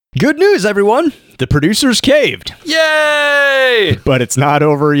Good news, everyone! The producers caved. Yay! But it's not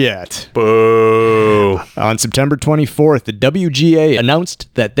over yet. Boo! On September 24th, the WGA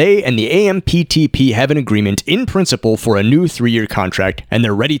announced that they and the AMPTP have an agreement in principle for a new 3-year contract, and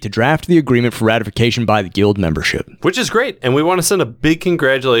they're ready to draft the agreement for ratification by the guild membership. Which is great, and we want to send a big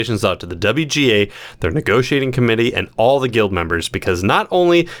congratulations out to the WGA, their negotiating committee, and all the guild members, because not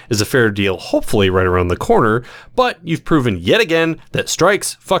only is a fair deal hopefully right around the corner, but you've proven yet again that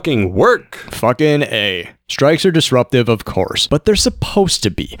strikes fucking work. Fucking A. Strikes are disruptive, of course, but they're supposed to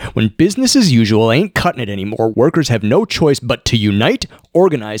be. When business as usual ain't cutting it anymore, workers have no choice but to unite,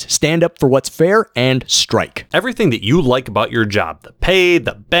 organize, stand up for what's fair, and strike. Everything that you like about your job, the pay,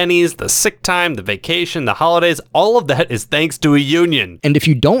 the bennies, the sick time, the vacation, the holidays, all of that is thanks to a union. And if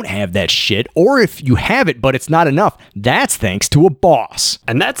you don't have that shit, or if you have it but it's not enough, that's thanks to a boss.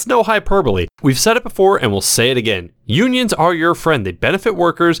 And that's no hyperbole. We've said it before and we'll say it again. Unions are your friend. They benefit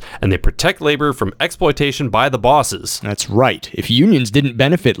workers and they protect labor from exploitation by the bosses. That's right. If unions didn't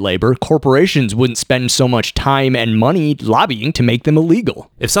benefit labor, corporations wouldn't spend so much time and money lobbying to make them illegal.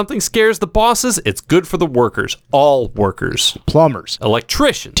 If something scares the bosses, it's good for the workers. All workers. Plumbers,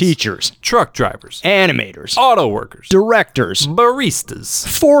 Electricians. teachers, Truck drivers. animators, Auto workers. directors, Baristas.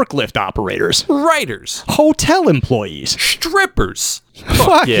 forklift operators, Writers. hotel employees. Strippers.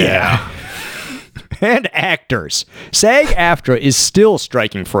 Fuck yeah. And actors. SAG-AFTRA is still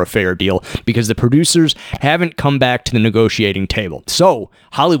striking for a fair deal because the producers haven't come back to the negotiating table. So,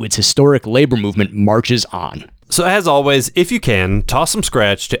 Hollywood's historic labor movement marches on. So as always, if you can, toss some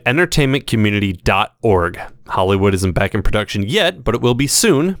scratch to entertainmentcommunity.org. Hollywood isn't back in production yet, but it will be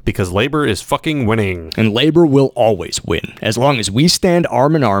soon because labor is fucking winning. And labor will always win, as long as we stand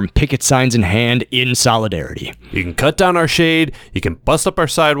arm in arm, picket signs in hand, in solidarity. You can cut down our shade, you can bust up our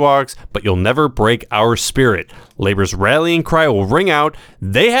sidewalks, but you'll never break our spirit. Labor's rallying cry will ring out,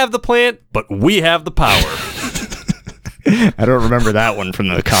 they have the plant, but we have the power. I don't remember that one from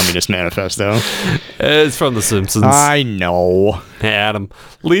the Communist Manifesto. It's from The Simpsons. I know. Hey, Adam,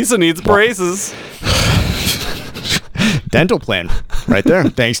 Lisa needs braces. Dental plan, right there,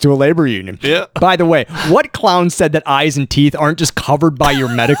 thanks to a labor union. Yeah. By the way, what clown said that eyes and teeth aren't just covered by your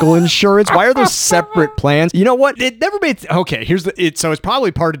medical insurance? Why are those separate plans? You know what? It never made. Okay, here's the. So it's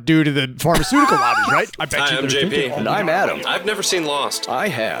probably part due to the pharmaceutical lobbies, right? I bet Hi, you. I'm JP. And I'm Adam. I've never seen Lost. I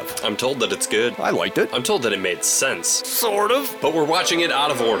have. I'm told that it's good. I liked it. I'm told that it made sense. Sort of. But we're watching it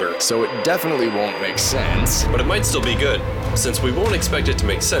out of order. So it definitely won't make sense. But it might still be good. Since we won't expect it to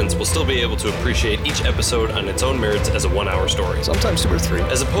make sense, we'll still be able to appreciate each episode on its own merits as a 1-hour story. Sometimes 2 or 3.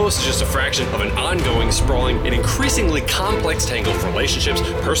 As opposed to just a fraction of an ongoing, sprawling, and increasingly complex tangle of relationships,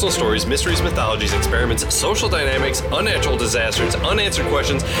 personal stories, mysteries, mythologies, experiments, social dynamics, unnatural disasters, unanswered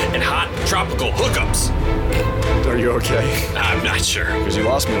questions, and hot tropical hookups. Are you okay? I'm not sure. Because you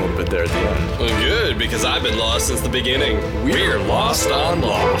lost me a little bit there at the end. Well, good, because I've been lost since the beginning. We're lost on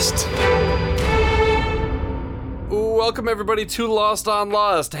Lost. Welcome everybody to Lost on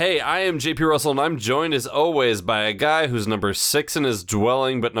Lost. Hey, I am JP Russell and I'm joined as always by a guy who's number 6 in his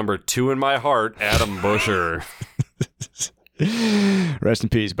dwelling but number 2 in my heart, Adam Busher. Rest in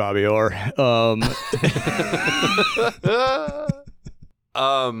peace, Bobby Orr.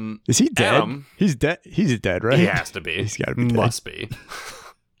 Is he dead? Adam, He's dead. He's dead, right? he has to be. He's gotta be dead. Must be.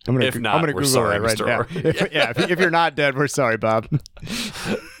 If not, I'm gonna we're Google sorry, it right Mr. now. Orr. If you're not dead, we're sorry, Bob.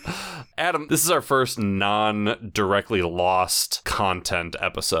 Adam, this is our first non-directly Lost content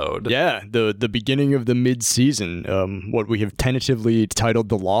episode. Yeah, the beginning of the mid-season, what we have tentatively titled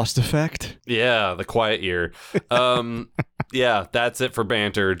The Lost Effect. Yeah, the quiet year. Yeah, that's it for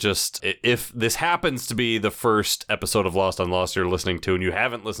banter. Just if this happens to be the first episode of Lost on Lost you're listening to and you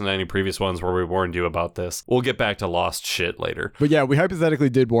haven't listened to any previous ones where we warned you about this, we'll get back to Lost shit later. But yeah, we hypothetically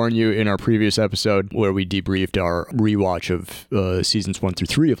did warn you in our previous episode where we debriefed our rewatch of seasons 1 through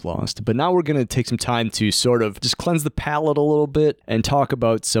 3 of Lost. But now we're going to take some time to sort of just cleanse the palate a little bit and talk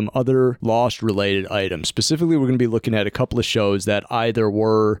about some other Lost-related items. Specifically, we're going to be looking at a couple of shows that either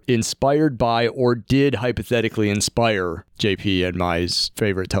were inspired by or did hypothetically inspire JP and my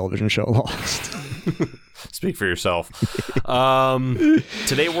favorite television show, Lost. Speak for yourself.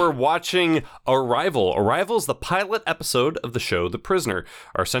 Today we're watching Arrival. Arrival is the pilot episode of the show The Prisoner.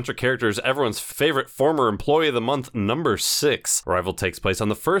 Our central character is everyone's favorite former employee of the month, number 6. Arrival takes place on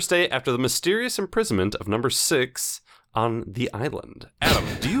the first day after the mysterious imprisonment of number 6 on the island. Adam,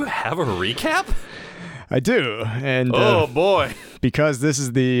 do you have a recap? I do, and oh boy, because this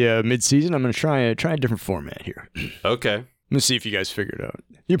is the mid-season, I'm going to try a different format here. Okay. Let's see if you guys figure it out.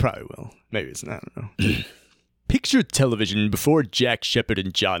 You probably will. Maybe it's not. I don't know. Picture television before Jack Shepherd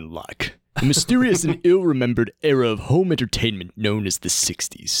and John Locke. A mysterious and ill-remembered era of home entertainment known as the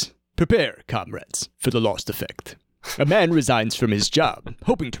 60s. Prepare, comrades, for the Lost Effect. A man resigns from his job,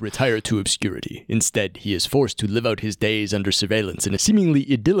 hoping to retire to obscurity. Instead, he is forced to live out his days under surveillance in a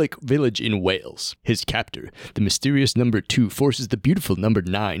seemingly idyllic village in Wales. His captor, the mysterious number 2, forces the beautiful number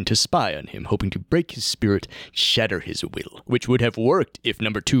 9 to spy on him, hoping to break his spirit, shatter his will. Which would have worked if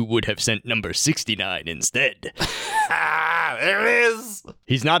number 2 would have sent number 69 instead. There it is.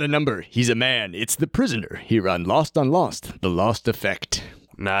 He's not a number, he's a man. It's the prisoner here on Lost, The Lost Effect.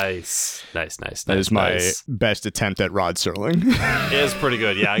 Nice. That is my best attempt at Rod Serling. It is pretty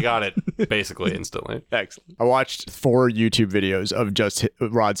good. Yeah, I got it basically instantly. Excellent. I watched 4 YouTube videos of just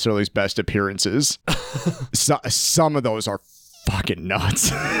Rod Serling's best appearances. Some of those are fucking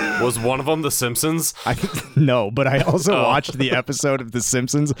nuts. Was one of them The Simpsons? No, but I also watched the episode of The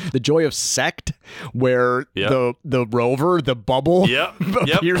Simpsons, The Joy of Sect, where the rover, the bubble,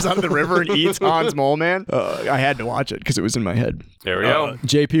 appears out of the river and eats Hans Mole Man. I had to watch it because it was in my head. There we go.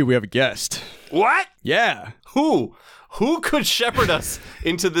 JP, we have a guest. What? Yeah. Who? Who could shepherd us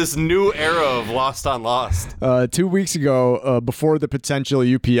into this new era of Lost on Lost? 2 weeks ago, before the potential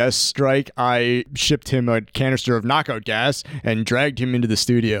UPS strike, I shipped him a canister of knockout gas and dragged him into the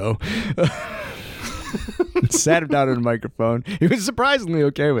studio. Sat him down on a microphone. He was surprisingly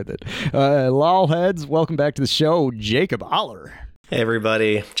okay with it. Lol heads, welcome back to the show, Jacob Aller. Hey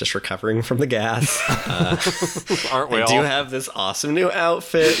everybody, just recovering from the gas. Aren't we all? I do have this awesome new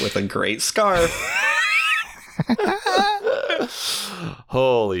outfit with a great scarf.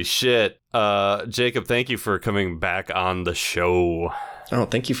 Holy shit. Jacob, thank you for coming back on the show. Oh,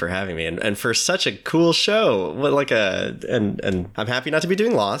 thank you for having me, and for such a cool show. And I'm happy not to be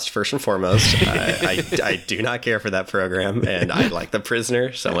doing Lost. First and foremost, I do not care for that program, and I like The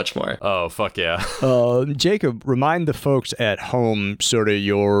Prisoner so much more. Oh, fuck yeah! Jacob, remind the folks at home sort of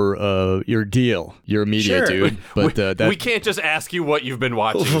your deal. You're a media dude, but we can't just ask you what you've been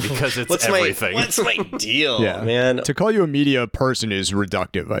watching because it's everything. What's my deal, man? To call you a media person is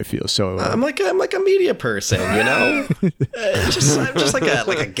reductive. I feel so. I'm like a media person, you know. I'm just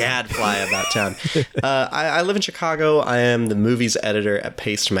like a gadfly about town. I live in Chicago. I am the movies editor at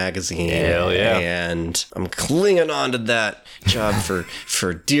Paste Magazine. Hell yeah. And I'm clinging on to that job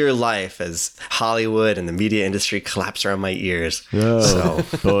for dear life as Hollywood and the media industry collapse around my ears. Oh, so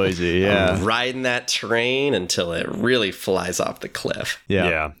Boise, yeah. I'm riding that train until it really flies off the cliff.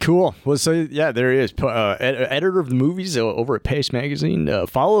 Yeah. Cool. Well, so yeah, there he is. Editor of the movies over at Paste Magazine.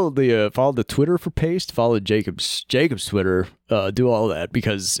 Follow the Twitter for Paste. Follow Jacob's Twitter. Do all that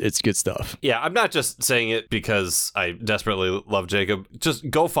because it's good stuff. Yeah, I'm not just saying it because I desperately love Jacob. Just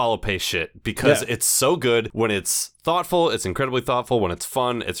go follow Pace shit because it's so good. When it's thoughtful, it's incredibly thoughtful. When it's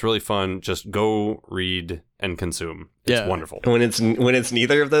fun, it's really fun. Just go read and consume. It's wonderful. When it's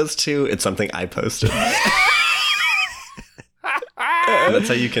neither of those two, it's something I posted. That's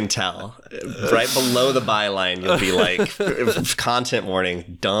how you can tell. Right below the byline, you'll be like, content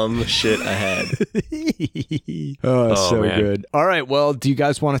warning, dumb shit ahead. So man. Good. All right, well, do you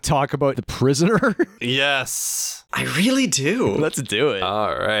guys want to talk about The Prisoner? Yes. I really do. Let's do it.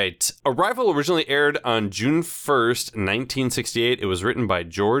 All right. Arrival originally aired on June 1st, 1968. It was written by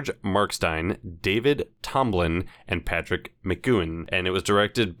George Markstein, David Tomblin, and Patrick McGoohan, and it was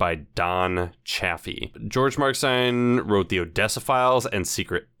directed by Don Chaffee. George Markstein wrote The Odessa Files and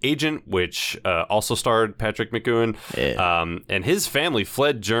Secret Agent, which also starred Patrick McGoohan. And his family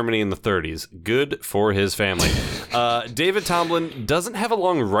fled Germany in the 30s. Good for his family. David Tomblin doesn't have a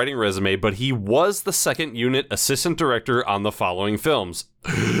long writing resume, but he was the second unit assistant director on the following films.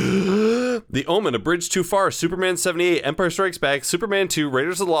 The Omen, A Bridge Too Far, Superman 78, Empire Strikes Back, Superman 2,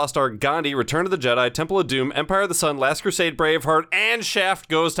 Raiders of the Lost Ark, Gandhi, Return of the Jedi, Temple of Doom, Empire of the Sun, Last Crusade, Braveheart, and Shaft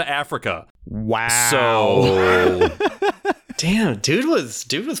Goes to Africa. Wow. So... Damn, dude was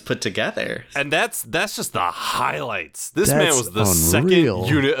put together. And that's just the highlights. This man was the unreal. second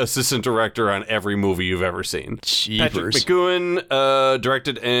unit assistant director on every movie you've ever seen. Jeepers. Patrick McGoohan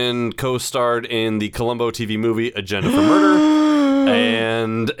directed and co-starred in the Columbo TV movie Agenda for Murder.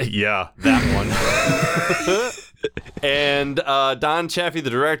 And yeah, that one. And Don Chaffee, the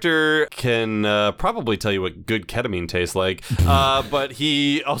director, can probably tell you what good ketamine tastes like. But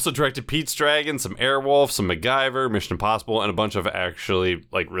he also directed Pete's Dragon, some Airwolf, some MacGyver, Mission Impossible, and a bunch of actually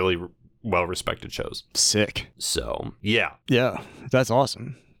like really well-respected shows. Sick. So, yeah. Yeah, that's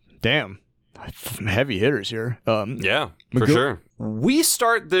awesome. Damn. Heavy hitters here. Yeah, for sure. We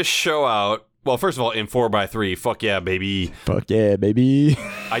start this show out Well, first of all, in 4x3, fuck yeah, baby. Fuck yeah, baby.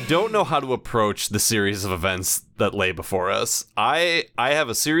 I don't know how to approach the series of events that lay before us. I have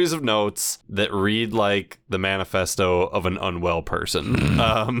a series of notes that read like the manifesto of an unwell person.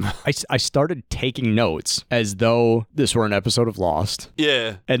 I started taking notes as though this were an episode of Lost.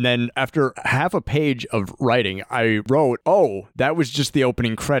 Yeah. And then after half a page of writing, I wrote, oh, that was just the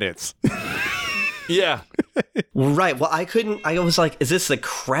opening credits. Yeah. Right. Well, I was like, is this the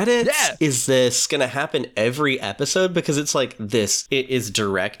credits? Yeah. Is this going to happen every episode? Because it's like this, it is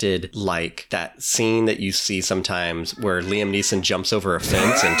directed like that scene that you see sometimes where Liam Neeson jumps over a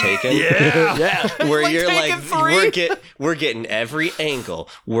fence and Taken. Yeah. Where Like you're Taken like, 3. we're getting every angle.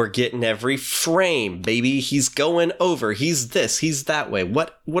 We're getting every frame, baby. He's going over. He's this. He's that way.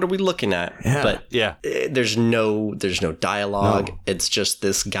 What are we looking at? Yeah. But Yeah. there's no dialogue. No. It's just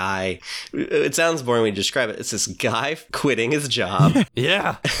this guy. It sounds boring when you describe it. It's this guy quitting his job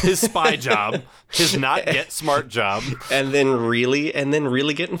Yeah. His spy job. His not get smart job. and then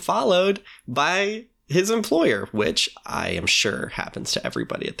really getting followed by his employer, which I am sure happens to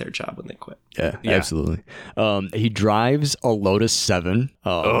everybody at their job when they quit. Yeah, Yeah. absolutely. He drives a Lotus 7.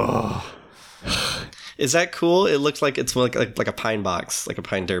 Is that cool? It looks like it's like a pine box, like a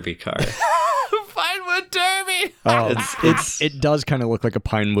pine derby car. Pinewood Derby. It does kind of look like a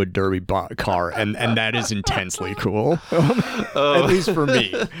Pinewood Derby car, and that is intensely cool. At least for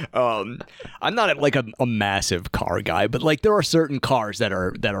me. I'm not like a massive car guy, but like there are certain cars that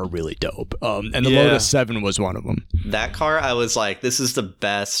are really dope. And the Yeah. Lotus 7 was one of them. That car, I was like, this is the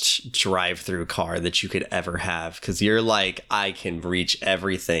best drive-through car that you could ever have, because you're like, I can reach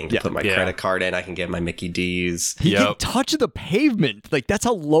everything to put my Yeah. credit card in. I can get my Mickey D's. He can Yep. touch the pavement. Like that's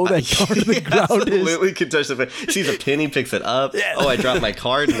how low that car to the ground is. Absolutely could touch the sees a penny, picks it up. Oh, I dropped my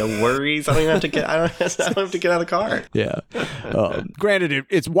card. No worries. I don't even have to get. I don't have to get out of the car. Yeah. Granted,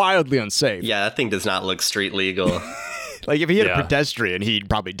 it's wildly unsafe. Yeah, that thing does not look street legal. Like if he hit Yeah. a pedestrian, he'd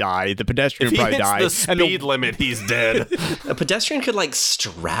probably die. The pedestrian If he would probably hits die. the speed limit, he's dead. A pedestrian could like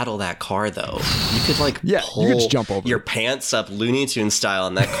straddle that car, though. You could like Yeah, you pull could just jump over your it. pants up Looney Tunes style,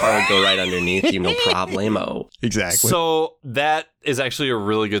 and that car would go right underneath you, no problemo. Exactly. So that is actually a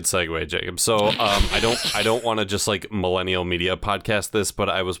really good segue, Jacob. So I don't want to just like millennial media podcast this, but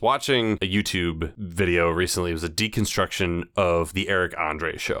I was watching a YouTube video recently. It was a deconstruction of the Eric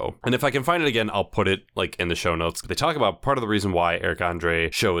Andre show. And if I can find it again, I'll put it like in the show notes. They talk about part of the reason why Eric Andre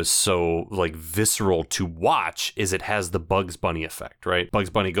show is so like visceral to watch is it has the Bugs Bunny effect, right?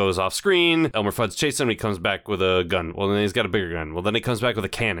 Bugs Bunny goes off screen, Elmer Fudd's chasing him, he comes back with a gun. Well, then he's got a bigger gun. Well, then he comes back with a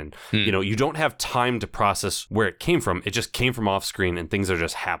cannon. You know, you don't have time to process where it came from. It just came from off screen and things are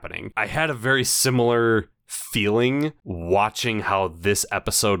just happening. I had a very similar feeling watching how this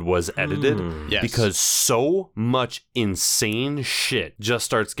episode was edited Yes. because so much insane shit just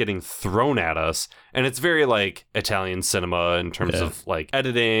starts getting thrown at us, and it's very like Italian cinema in terms of like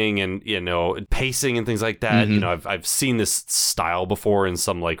editing and, you know, pacing and things like that. You know, I've seen this style before in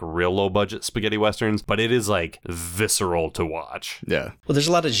some like real low budget spaghetti westerns, but it is like visceral to watch. yeah. Well, there's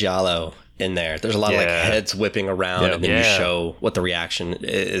a lot of giallo in there. There's a lot of like Yeah. heads whipping around, Yeah. and then you Yeah. show what the reaction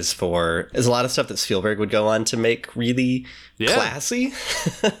is for. There's a lot of stuff that Spielberg would go on to make really classy,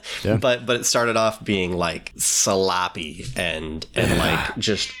 Yeah. but it started off being like sloppy and like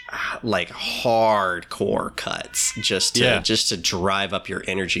just like hardcore cuts just to drive up your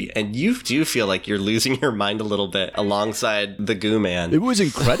energy, and you do feel like you're losing your mind a little bit alongside the Goo Man. It was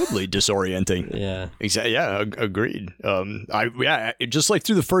incredibly disorienting. Yeah. Exactly. Yeah, agreed. Just like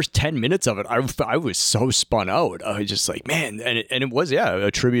through the first 10 minutes of it, I was so spun out. I was just like, man, and it was,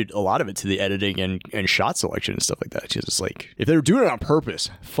 attribute a lot of it to the editing and shot selection and stuff like that. Just like, if they were doing it on purpose,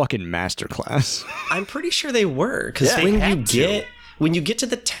 fucking masterclass. I'm pretty sure they were, because Yeah, when you get to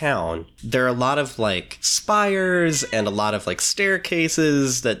the town, there are a lot of like spires and a lot of like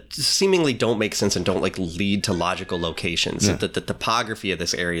staircases that seemingly don't make sense and don't like lead to logical locations. Yeah. The topography of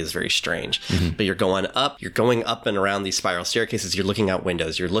this area is very strange. But you're going up and around these spiral staircases. You're looking out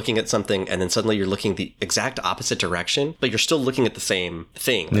windows. You're looking at something, and then suddenly you're looking the exact opposite direction, but you're still looking at the same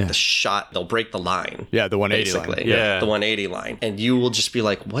thing. Like the shot, they'll break the line. Yeah, the 180 line. Basically, Yeah. the 180 line, and you will just be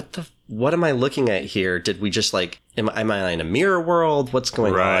like, what am I looking at here? Did we just like, am I in a mirror world? What's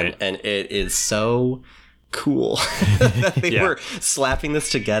going Right. on? And it is so cool that they were slapping this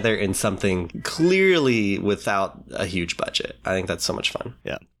together in something clearly without a huge budget. I think that's so much fun.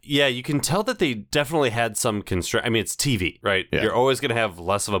 Yeah. Yeah, you can tell that they definitely had some constraint. I mean, it's TV, right? Yeah. You're always going to have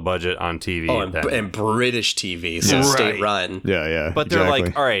less of a budget on TV. And British TV, so Yeah. state Right. run. Yeah. But they're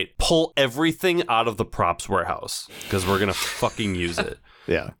like, all right, pull everything out of the props warehouse because we're going to fucking use it.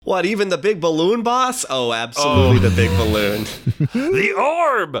 yeah. What, even the big balloon boss? Oh, absolutely the big balloon. The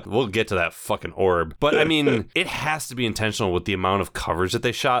orb! We'll get to that fucking orb. But I mean, it has to be intentional with the amount of coverage that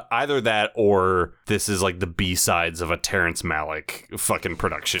they shot. Either that or this is like the B-sides of a Terrence Malick fucking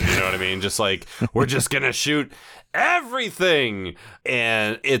production. You know what I mean? Just like, we're just gonna shoot everything.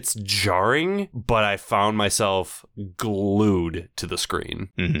 And it's jarring, but I found myself glued to the screen.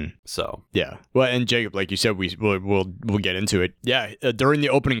 Mm-hmm. So. Yeah. Well, and Jacob, like you said, we'll get into it. Yeah. During the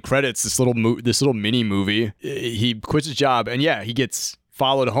opening credits, this little mini movie, he quits his job, and yeah, he gets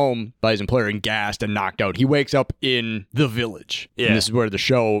followed home by his employer and gassed and knocked out. He wakes up in the village. Yeah. And this is where the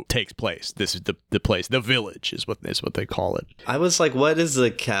show takes place. This is the place. The village is what they call it. I was like, what is the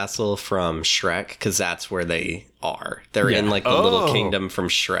castle from Shrek? Because that's where they are. They're in like the little kingdom from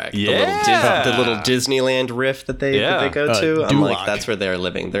Shrek. Yeah. The little Disneyland riff that they go to. I'm like, that's where they're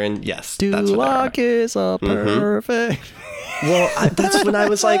living. They're in, yes, that's where Duloc is a perfect... Well, that's when I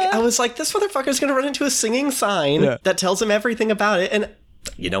was like, this motherfucker's gonna run into a singing sign that tells him everything about it, and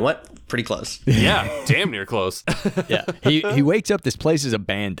you know what? Pretty close. Yeah, damn near close. Yeah, he wakes up. This place is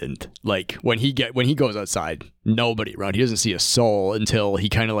abandoned. Like when he goes outside, nobody around. He doesn't see a soul until he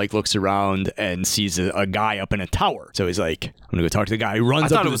kind of like looks around and sees a guy up in a tower. So he's like, I'm gonna go talk to the guy. He runs I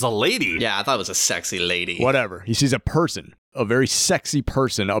up. thought it was a lady. Yeah, I thought it was a sexy lady. Whatever. He sees a person. A very sexy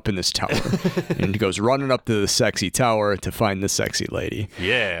person up in this tower. And he goes running up to the sexy tower to find the sexy lady.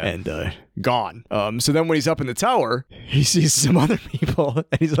 Yeah. And gone. So then when he's up in the tower, he sees some other people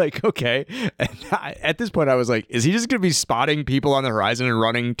and he's like, okay. And at this point I was like, is he just going to be spotting people on the horizon and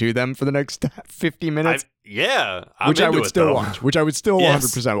running to them for the next 50 minutes? Which I would still watch. Which I would still Yes.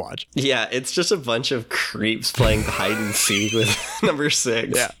 100% watch. Yeah, it's just a bunch of creeps playing hide and seek with number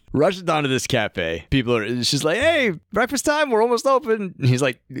 6. Yeah. Rushes down to this cafe. People are, it's just like, hey, breakfast time, we're almost open. And he's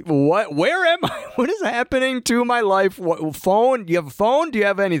like, what? Where am I? What is happening to my life? What phone? Do you have a phone? Do you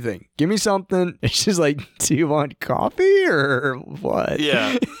have anything? Give me something. And she's like, do you want coffee or what?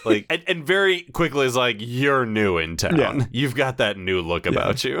 Yeah. Like, and very quickly is like, you're new in town. Yeah. You've got that new look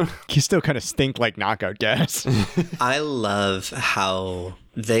about you. You still kind of stink like knockout gas. I love how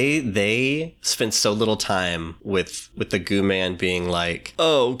they spend so little time with the goo man being like,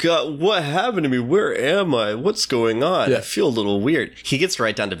 oh god, what happened to me? Where am I? What's going on? Yeah. I feel a little weird. He gets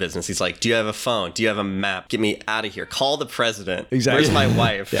right down to business. He's like, do you have a phone? Do you have a map? Get me out of here. Call the president. Exactly. Where's my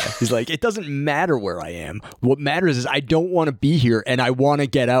wife? Yeah. He's like, it doesn't matter where I am. What matters is I don't want to be here and I want to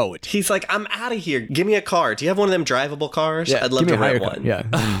get out. He's like, I'm out of here. Give me a car. Do you have one of them drivable cars? Yeah, I'd love give me to a hire rent car. one.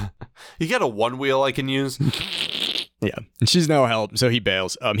 Yeah. You got a one wheel I can use? Yeah, and she's no help, so he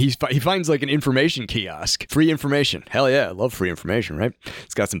bails. He finds like an information kiosk, free information. Hell yeah, I love free information, right?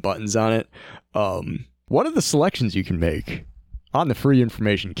 It's got some buttons on it. One of the selections you can make on the free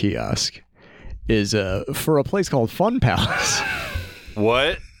information kiosk is for a place called Fun Palace.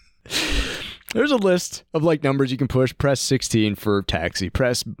 What? There's a list of like numbers you can push. Press 16 for taxi.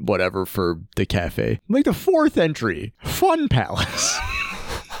 Press whatever for the cafe. Like the 4th entry, Fun Palace.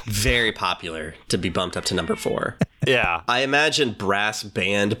 Very popular to be bumped up to number 4. Yeah. I imagine brass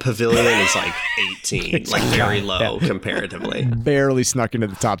band pavilion is like 18, like very low comparatively. Barely snuck into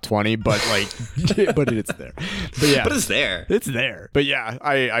the top 20, but like, but it's there. But yeah, But it's there. it's there. But yeah,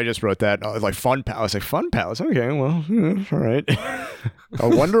 I just wrote that like Fun Palace. Like Fun Palace. Okay, well, all right. I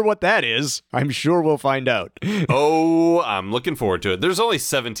wonder what that is. I'm sure we'll find out. Oh, I'm looking forward to it. There's only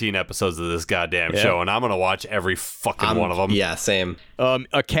 17 episodes of this goddamn show, and I'm going to watch every fucking one of them. Yeah, same.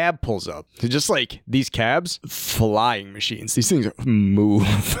 A cab pulls up. Just like these cabs, flying machines. These things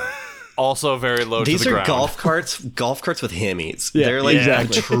move. Also very low These to the are ground. golf carts with Hemis. Yeah, They're like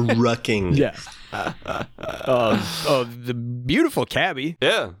exactly. trucking. Yeah. The beautiful cabbie.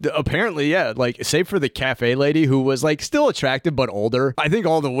 Yeah. Apparently, yeah, like, save for the cafe lady who was, like, still attractive but older. I think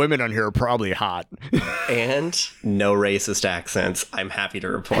all the women on here are probably hot. And no racist accents. I'm happy to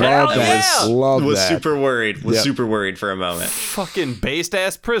report. Love Hell that. yeah! Love Was that. super worried. Yep. Super worried for a moment. Fucking based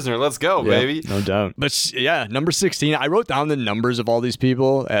ass prisoner. Let's go, Yep, baby. no doubt. But yeah, number 16. I wrote down the numbers of all these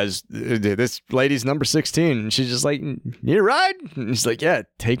people as this lady's number 16. And she's just like, need a ride? And she's like, yeah,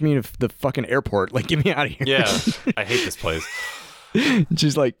 take me to the fucking airport. Like, get me out of here. Yeah. I hate this place. And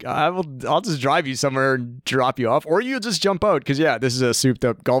she's like, I'll just drive you somewhere and drop you off. Or you just jump out. Because, yeah, this is a souped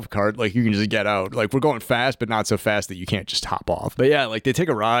up golf cart. Like, you can just get out. Like, we're going fast, but not so fast that you can't just hop off. But yeah, like, they take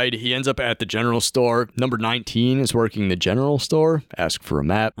a ride. He ends up at the general store. Number 19 is working the general store. Ask for a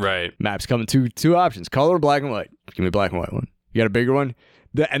map. Right. Maps come in two options, color or black and white. Give me a black and white one. You got a bigger one?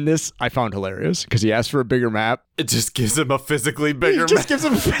 And this I found hilarious because he asked for a bigger map. It just gives him a physically bigger Just gives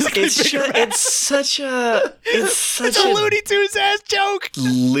him a physically bigger map. It's such a It's a Looney Tunes ass joke.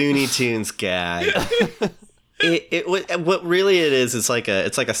 Looney Tunes gag. What really it is, it's like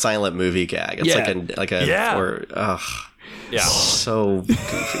a silent movie gag. It's like a Yeah. or Yeah. so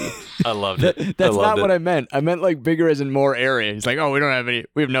goofy. I loved it. That's not what I meant. I meant like bigger as in more area. He's like, oh, we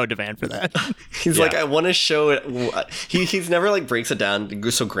have no demand for that. He's like, I want to show it. He's never like breaks it down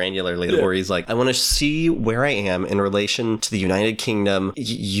so granularly where he's like, I want to see where I am in relation to the United Kingdom.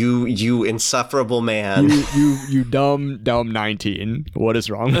 You insufferable man. You dumb 19. What is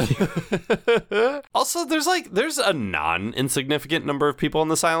wrong with you? Also, there's a non-insignificant number of people on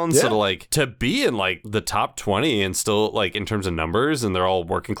this island. So to be in like the top 20 and still like in terms of numbers, and they're all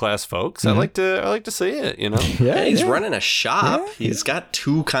working class folks. I like to see it, you know. Yeah, he's running a shop. He's got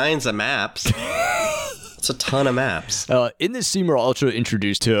 2 kinds of maps. It's a ton of maps. In this scene, we're also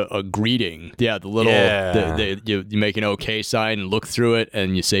introduced to a greeting. Yeah, the little you make an okay sign and look through it,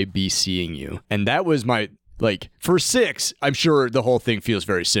 and you say "be seeing you." And that was my like for 6. I'm sure the whole thing feels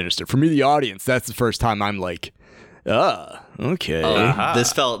very sinister. For me, the audience, that's the first time I'm like, okay.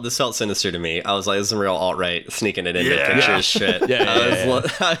 This felt sinister to me. I was like, this is some real alt-right sneaking it into pictures shit.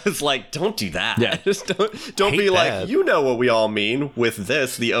 I was like, don't do that. Yeah. Just don't be that. like, you know what we all mean with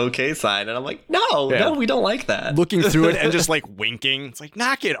this, the okay sign. And I'm like, no, we don't like that. Looking through it and just like winking. It's like,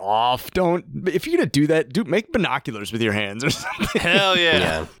 knock it off. Don't. If you're gonna do that, make binoculars with your hands or something. Hell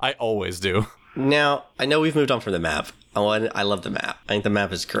yeah. I always do. Now, I know we've moved on from the map. I love the map. I think the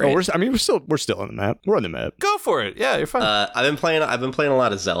map is great. We're still on the map. We're on the map. Go for it. Yeah, you're fine. I've been playing a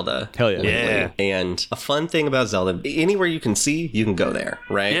lot of Zelda. Hell yeah. Lately. And a fun thing about Zelda, anywhere you can see, you can go there,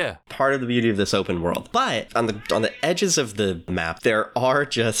 right? Yeah. Part of the beauty of this open world. But on the edges of the map,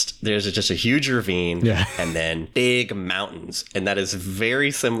 there's just a huge ravine and then big mountains. And that is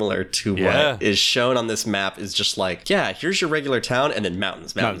very similar to what is shown on this map is just like, here's your regular town and then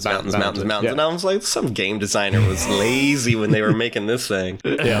mountains. Yeah. And I was like, some game designer was lazy when they were making this thing.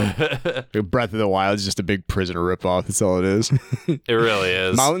 Yeah. Breath of the Wild is just a big Prisoner ripoff. That's all it is. It really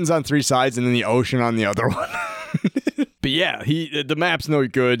is. Mountains on 3 sides and then the ocean on the other one. But yeah, the map's no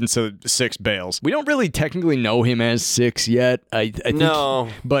good, and so 6 bails. We don't really technically know him as 6 yet. I think, no,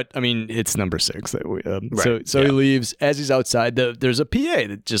 but I mean it's number 6 that we. So he leaves. As he's outside, there's a PA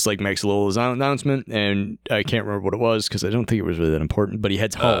that just like makes a little announcement, and I can't remember what it was because I don't think it was really that important. But he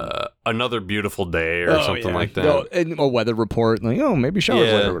heads home. Another beautiful day or something like that. Oh, and a weather report, like maybe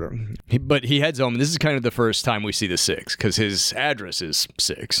showers later or whatever. But he heads home, and this is kind of the first time we see the 6 because his address is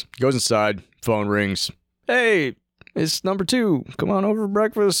 6. Goes inside, phone rings. Hey. It's number 2. Come on over for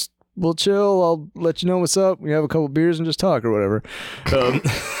breakfast. We'll chill. I'll let you know what's up. We have a couple beers and just talk or whatever.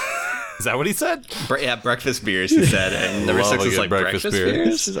 Is that what he said? Breakfast beers, he said. And number 6 is like breakfast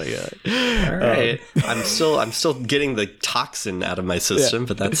beers. He's like, all right. I'm still getting the toxin out of my system,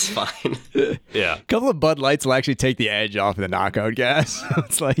 but that's fine. Yeah. A couple of Bud Lights will actually take the edge off of the knockout gas.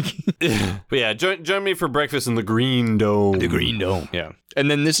 It's like, but yeah, join me for breakfast in the Green Dome. The Green Dome. Yeah. And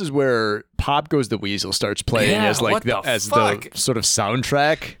then this is where Pop Goes the Weasel starts playing as like the sort of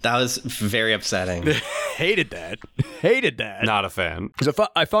soundtrack. That was very upsetting. Hated that. Not a fan. Because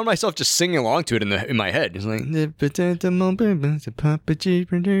I found myself just singing along to it in my head. It's like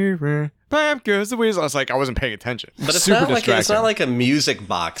Pop Goes the Weasel. I was like, I wasn't paying attention. But it's not like a music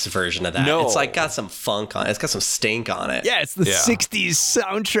box version of that. No. It's like got some funk on it. It's got some stank on it. Yeah, it's the 60s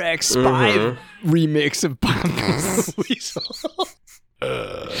soundtrack spy remix of Pop Goes the Weasel.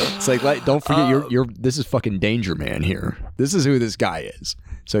 It's like don't forget you're this is fucking Danger Man here. This is who this guy is.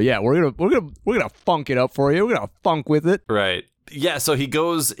 So yeah, we're gonna funk it up for you. We're gonna funk with it. Right. Yeah, so he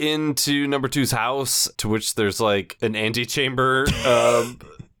goes into number 2's house, to which there's like an antechamber,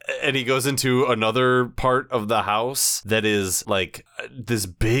 and he goes into another part of the house that is like this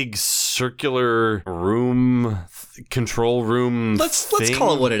big circular room, control room. Let's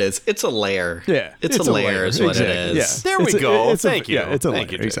call it what it is. It's a lair. Yeah, it's a lair is what it is. Yeah. There we go. Thank you. Yeah, it's a lair.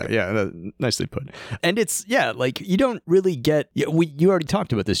 Exactly. Yeah, nicely put. And it's like you don't really get. You already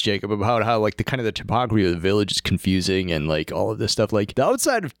talked about this, Jacob, about how like the kind of the topography of the village is confusing and like all of this stuff. Like the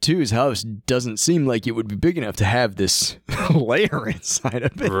outside of 2's house doesn't seem like it would be big enough to have this lair inside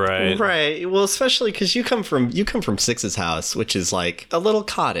of it. Right. Well, especially because you come from 6's house, which is like a little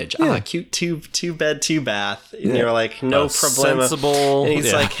cottage. Cute 2 bed 2 bath. And you're like, no problem. Sensible. And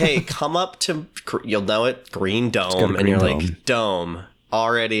he's like, hey, come up to, you'll know it, Green Dome. And you're like, Dome.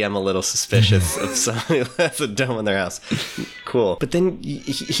 Already I'm a little suspicious of somebody who has a dome in their house. Cool. But then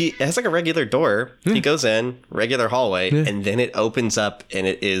he has like a regular door. He goes in, regular hallway, and then it opens up and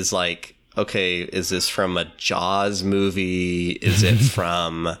it is like okay, is this from a Jaws movie? Is it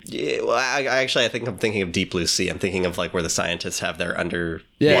from... Yeah, well, I think I'm thinking of Deep Blue Sea. I'm thinking of like where the scientists have their underwater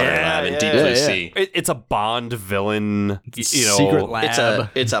lab in Deep Blue Sea. It's a Bond villain, secret lab.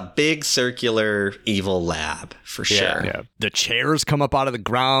 It's a big circular evil lab for sure. Yeah. The chairs come up out of the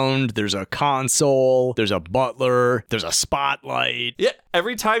ground. There's a console. There's a butler. There's a spotlight. Yeah,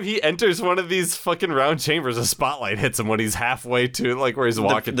 every time he enters one of these fucking round chambers, a spotlight hits him when he's halfway to like where he's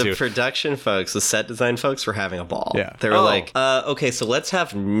walking The to. production folks, the set design folks were having a ball. Yeah. They were like, okay, so let's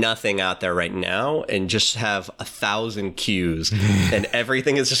have nothing out there right now and just have 1,000 cues and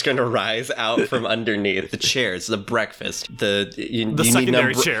everything is just going to rise out from underneath. The chairs, the breakfast, the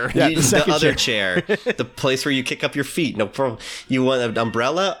secondary chair. Yeah, the other chair, the place where you kick up your feet. No problem. You want an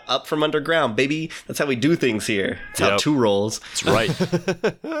umbrella up from underground, baby. That's how we do things here. That's how 2 rolls. That's right.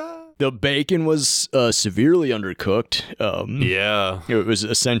 The bacon was severely undercooked. Yeah. It was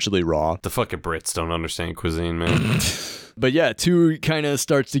essentially raw. The fucking Brits don't understand cuisine, man. But yeah, 2 kind of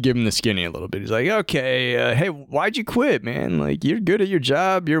starts to give him the skinny a little bit. He's like, okay, hey, why'd you quit, man? Like, you're good at your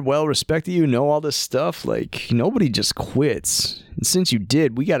job. You're well respected. You know all this stuff. Like, nobody just quits. And since you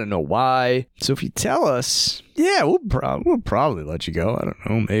did, we got to know why. So if you tell us, yeah, we'll probably let you go. I don't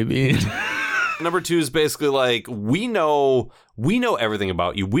know, maybe. Number 2 is basically like, we know everything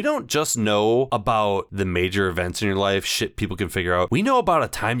about you. We don't just know about the major events in your life, shit people can figure out. We know about a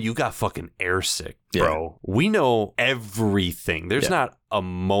time you got fucking airsick, bro. Yeah. We know everything. There's not a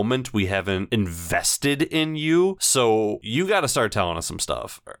moment we haven't invested in you. So you got to start telling us some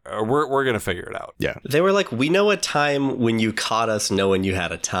stuff. We're going to figure it out. Yeah. They were like, we know a time when you caught us knowing you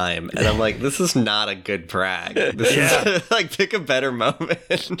had a time. And I'm like, this is not a good brag. This is like, pick a better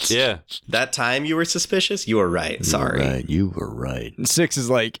moment. Yeah. That time you were suspicious? You were right. Sorry. You were right. And 6 is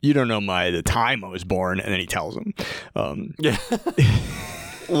like, you don't know the time I was born. And then he tells him. Yeah.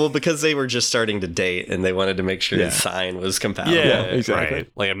 Well, because they were just starting to date and they wanted to make sure the sign was compatible. Yeah, exactly.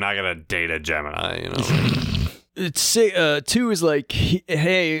 Right. Like, I'm not going to date a Gemini, you know? 2 is like,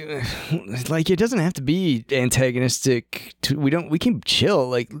 hey, like, it doesn't have to be antagonistic. We can chill.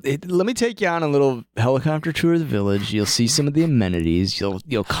 Like, let me take you on a little helicopter tour of the village. You'll see some of the amenities.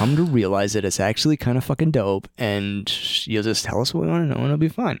 You'll come to realize that it's actually kind of fucking dope, and you'll just tell us what we want to know, and it'll be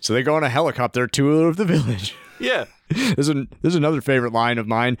fine. So they go on a helicopter tour of the village. Yeah. There's another favorite line of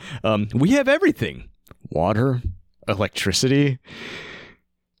mine. We have everything: water, electricity,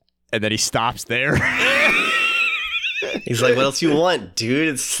 and then he stops there. He's like, what else you want, dude?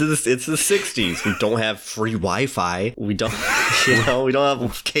 It's the 60s. We don't have free Wi-Fi. We don't, we don't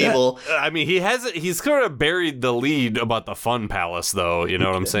have cable. I mean, he's sort of buried the lead about the Fun Palace, though. You know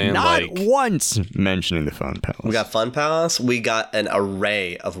what I'm saying? Not once mentioning the Fun Palace. We got Fun Palace. We got an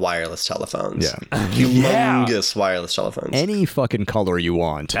array of wireless telephones. Yeah. Humongous wireless telephones. Any fucking color you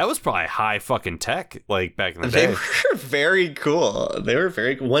want. That was probably high fucking tech, like, back in the day. They were very cool.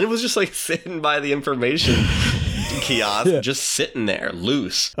 One was just like sitting by the information kiosk, just sitting there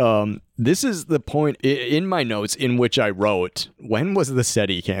loose. This is the point in my notes in which I wrote, when was the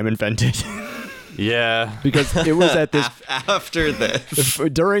SETI cam invented? Yeah. Because it was at this after this.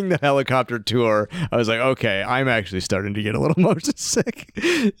 During the helicopter tour, I was like, okay, I'm actually starting to get a little motion sick.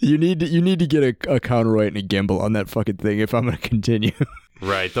 You need to get a counterweight and a gimbal on that fucking thing if I'm going to continue.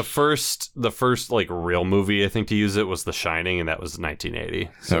 Right. The first like real movie I think to use it was The Shining, and that was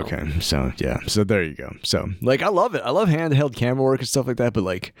 1980. So. Okay. So yeah. So there you go. So like, I love it. I love handheld camera work and stuff like that, but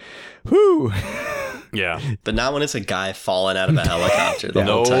like, whoo. Yeah. But not when it's a guy falling out of a helicopter the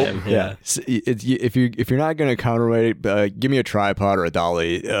whole time. Yeah. So if you're not going to counterweight, give me a tripod or a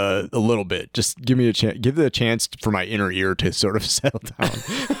dolly a little bit. Just give me a chance. Give it a chance for my inner ear to sort of settle down.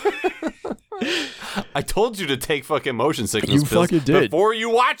 I told you to take fucking motion sickness You pills fucking did. before you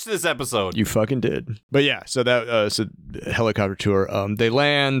watch this episode. You fucking did. But yeah, so that helicopter tour. They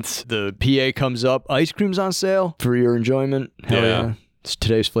land. The PA comes up. Ice cream's on sale for your enjoyment. Hell yeah. It's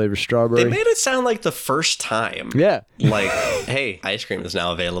today's flavor strawberry. They made it sound like the first time. Yeah. Like, hey, ice cream is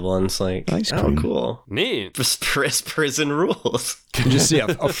now available. And it's like, ice cream. Oh, cool. Neat. Prison rules. You just see a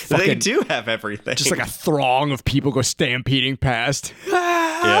fucking... They do have everything. Just like a throng of people go stampeding past.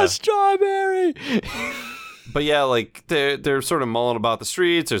 Strawberry! But yeah, like they're sort of mulling about the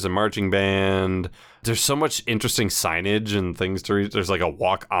streets. There's a marching band. There's so much interesting signage and things to read. There's like a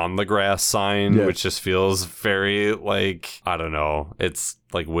walk on the grass sign, which just feels very like, I don't know. It's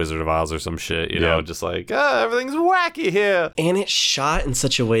like Wizard of Oz or some shit, you know, just like, everything's wacky here. And it's shot in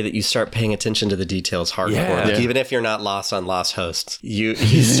such a way that you start paying attention to the details hardcore. Yeah. Like, even if you're not lost on Lost Hosts, you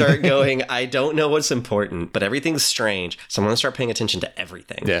start going, I don't know what's important, but everything's strange. So I'm going to start paying attention to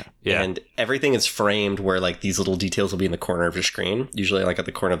everything. Yeah. And everything is framed where like these little details will be in the corner of your screen, usually like at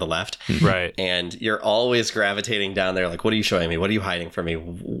the corner of the left. Right. And you're always gravitating down there. Like, what are you showing me? What are you hiding from me?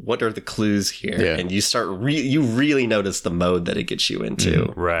 What are the clues here? Yeah. And you start, you really notice the mode that it gets you into.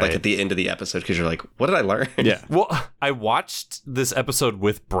 Right. Like at the end of the episode, because you're like, what did I learn? Yeah. Well, I watched this episode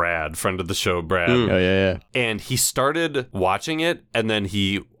with Brad, friend of the show, Brad. Oh, yeah. And he started watching it, and then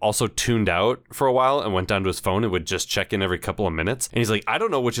he also tuned out for a while and went down to his phone and would just check in every couple of minutes. And he's like, I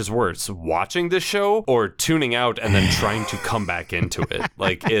don't know which is worse, watching this show or tuning out and then trying to come back into it.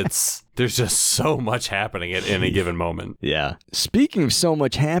 Like, there's just so much happening at any given moment. Yeah. Speaking of so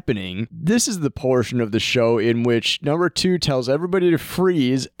much happening, this is the portion of the show in which number 2 tells everybody to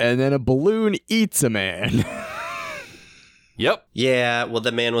freeze and then a balloon eats a man. Yep. Yeah, well,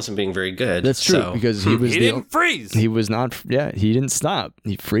 the man wasn't being very good. That's true, because he was He didn't freeze. He was not. Yeah, he didn't stop.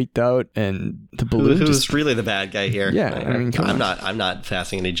 He freaked out, and the balloon Who's just. really the bad guy here? Yeah, I mean, come on. I'm not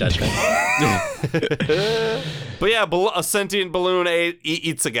passing any judgment. But yeah, a sentient balloon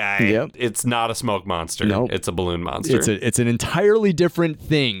eats a guy. Yep. It's not a smoke monster. Nope. It's a balloon monster. It's an entirely different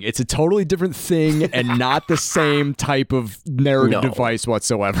thing. It's a totally different thing, and not the same type of narrative device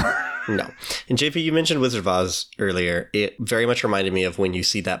whatsoever. No. And JP, you mentioned Wizard of Oz earlier. It very much reminded me of when you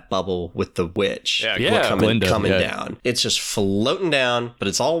see that bubble with the witch coming down. It's just floating down, but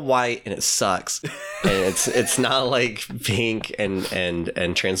it's all white and it sucks. And it's not like pink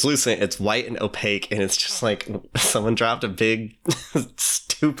and translucent. It's white and opaque, and it's just like someone dropped a big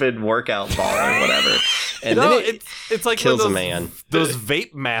stupid workout ball or whatever. And then it's like kills those, a man. Those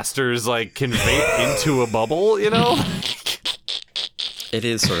VapeMasters like can vape into a bubble, you know? It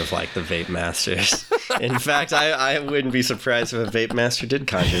is sort of like the VapeMasters. In fact, I wouldn't be surprised if a VapeMaster did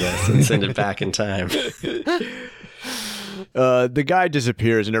conjure this and send it back in time. The guy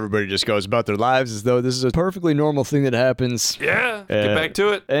disappears and everybody just goes about their lives as though this is a perfectly normal thing that happens. Yeah, get back to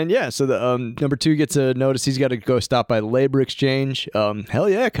it. And yeah, so the number 2 gets a notice he's got to go stop by the labor exchange. Hell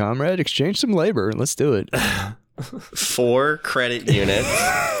yeah, comrade, exchange some labor. Let's do it. 4 credit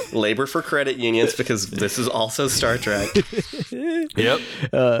units, labor for credit unions, because this is also Star Trek. Yep.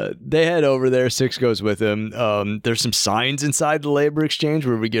 They head over there. 6 goes with him. There's some signs inside the labor exchange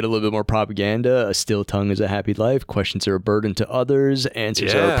where we get a little bit more propaganda. A still tongue is a happy life. Questions are a burden to others.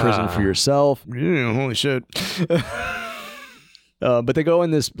 Answers are a prison for yourself. Yeah, holy shit. But they go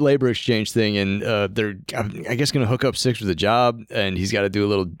in this labor exchange thing, and they're, I guess, going to hook up 6 with a job, and he's got to do a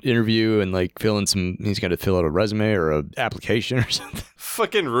little interview and like he's got to fill out a resume or an application or something.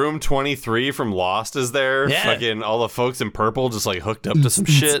 Fucking room 23 from Lost is there. Yeah. Fucking all the folks in purple just like hooked up to some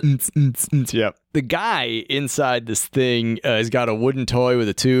shit. Yep. The guy inside this thing has got a wooden toy with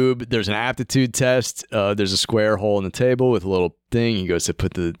a tube. There's an aptitude test. There's a square hole in the table with a little thing. He goes to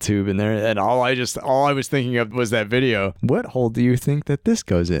put the tube in there, and all I was thinking of was that video. What hole do you think that this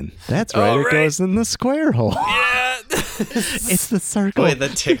goes in? That's right, it goes in the square hole. Yeah. It's the circle. Wait, the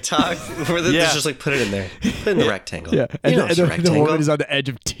TikTok where they're just like, put it in there. Put it in the rectangle. Yeah, and the woman is on the edge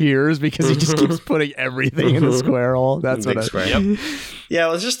of tears because he just keeps putting everything in the square hole. That's Big what square. Yep. Yeah,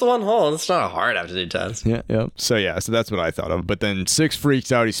 it was just the one hole. It's not a hard aptitude test. Yeah. So that's what I thought of. But then 6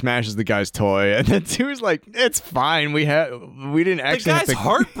 freaks out. He smashes the guy's toy, and then 2 is like, "It's fine. We didn't actually." The guy's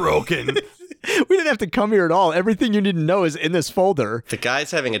heartbroken. We didn't have to come here at all. Everything you need to know is in this folder. The guy's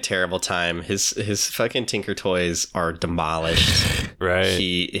having a terrible time. His fucking Tinker toys are demolished. Right.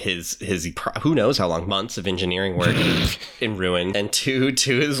 Who knows how long, months of engineering work in ruin. And two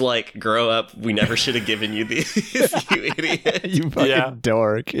is like, grow up. We never should have given you these, you idiot. You fucking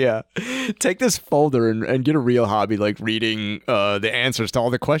dork. Yeah. Take this folder and get a real hobby, like reading the answers to all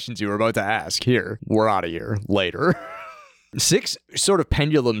the questions you were about to ask. Here, we're out of here later. 6 sort of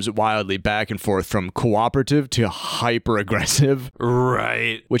pendulums wildly back and forth from cooperative to hyper aggressive.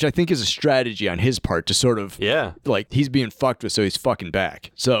 Right. Which I think is a strategy on his part to sort of, like, he's being fucked with, so he's fucking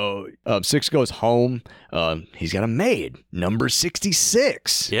back. So 6 goes home. He's got a maid, number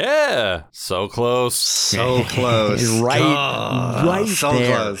 66. Yeah. So close. So close. right so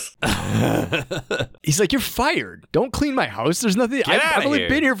there. Close. He's like, you're fired. Don't clean my house. There's nothing. I've only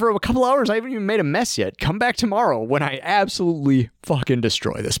been here for a couple hours. I haven't even made a mess yet. Come back tomorrow when I absolutely absolutely fucking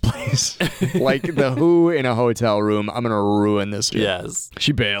destroy this place. Like the Who in a hotel room. I'm gonna ruin this. Yes.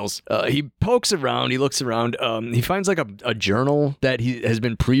 She bails. He pokes around. He looks around. He finds like a journal that he has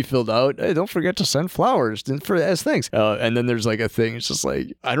been pre-filled out. Hey, don't forget to send flowers as thanks. And then there's like a thing. It's just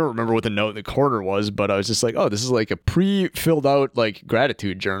like, I don't remember what the note in the corner was, but I was just like, oh, this is like a pre-filled out like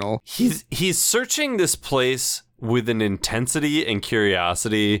gratitude journal. He's searching this place with an intensity and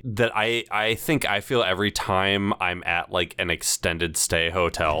curiosity that I think I feel every time I'm at like an extended stay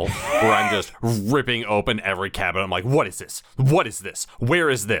hotel where I'm just ripping open every cabinet. I'm like, what is this? What is this? Where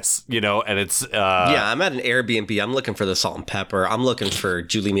is this? You know, and it's yeah, I'm at an Airbnb. I'm looking for the salt and pepper. I'm looking for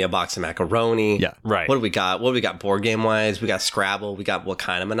Julie me a box of macaroni. Yeah, right. What do we got? What do we got board game wise? We got Scrabble. We got what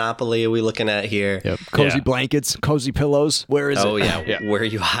kind of Monopoly are we looking at here? Yep. Cozy blankets, cozy pillows. Where is it? Oh yeah. Where are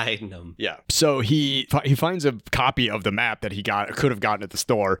you hiding them? Yeah. So he finds a copy of the map that he could have gotten at the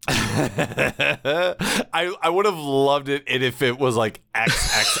store. I would have loved it if it was like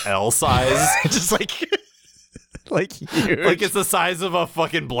XXL size. Just like huge. Like it's the size of a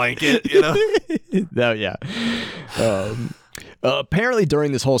fucking blanket, you know? No, yeah. Apparently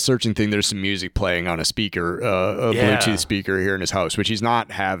during this whole searching thing, there's some music playing on a speaker, a Bluetooth speaker here in his house, which he's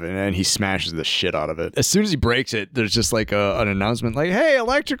not having, and he smashes the shit out of it. As soon as he breaks it, there's just like an announcement like, hey,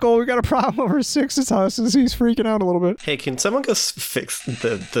 electrical, we got a problem over at Six's house. He's freaking out a little bit. Hey, can someone go fix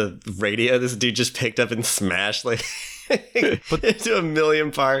the radio this dude just picked up and smashed like into a million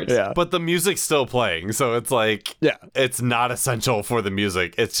parts? Yeah. But the music's still playing, so it's like, it's not essential for the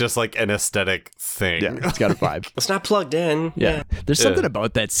music. It's just like an aesthetic thing. Yeah, it's got a vibe. It's not plugged in. Yeah. There's something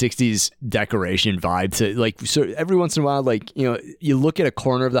about that 60s decoration vibe to like, so every once in a while, like, you know, you look at a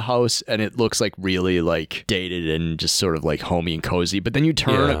corner of the house and it looks like really like dated and just sort of like homey and cozy. But then you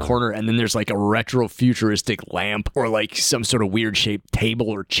turn a corner and then there's like a retro futuristic lamp or like some sort of weird shaped table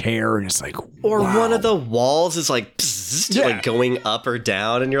or chair. And it's like, or wow. one of the walls is like, like going up or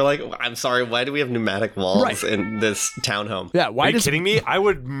down. And you're like, I'm sorry, why do we have pneumatic walls in this townhome? Yeah. Why Are you kidding me? I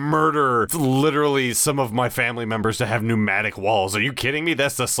would murder literally some of my family members to have pneumatic walls. Are you kidding me?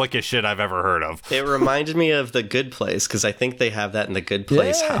 That's the slickest shit I've ever heard of. It reminded me of The Good Place because I think they have that in The Good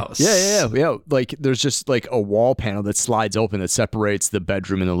Place house. Yeah. Like there's just like a wall panel that slides open that separates the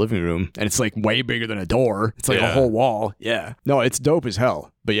bedroom and the living room. And it's like way bigger than a door. It's like a whole wall. Yeah. No, it's dope as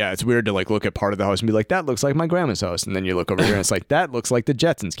hell. But yeah, it's weird to like look at part of the house and be like, that looks like my grandma's house. And then you look over here and it's like, that looks like the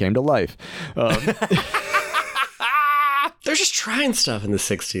Jetsons came to life. They're just trying stuff in the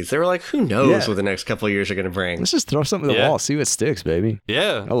 60s. They were like, who knows what the next couple of years are going to bring. Let's just throw something at the wall, see what sticks, baby.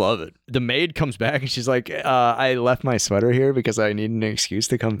 Yeah. I love it. The maid comes back and she's like, I left my sweater here because I need an excuse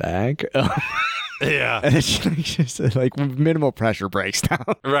to come back. Yeah. And then she's like, minimal pressure breaks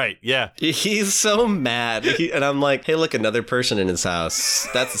down. Right, yeah. He's so mad. And I'm like, hey, look, another person in his house.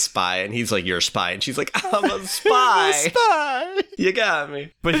 That's a spy. And he's like, you're a spy. And she's like, I'm a spy. You got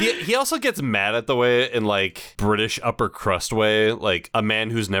me. But he also gets mad at the way in like British upper crust way, like a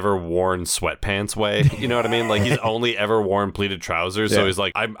man who's never worn sweatpants way. You know what I mean? Like he's only ever worn pleated trousers. So he's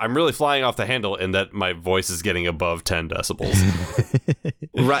like, I'm really flying off the handle in that my voice is getting above 10 decibels.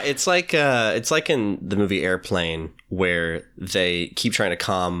 Right. It's like in the movie Airplane where they keep trying to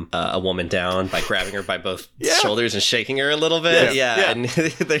calm a woman down by grabbing her by both shoulders and shaking her a little bit. Yeah. And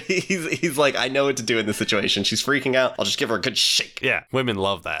he's like, I know what to do in this situation. She's freaking out. I'll just give her a good shake. Yeah. Women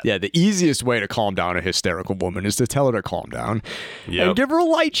love that. Yeah. The easiest way to calm down a hysterical woman is to tell her to calm down and give her a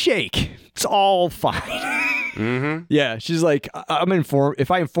light shake. It's all fine. Mm-hmm. Yeah. She's like, I'm informed. If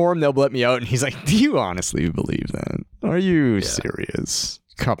I inform, they'll let me out. And he's like, do you honestly believe that? Are you serious?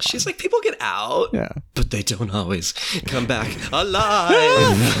 Come on. She's like, people get out, but they don't always come back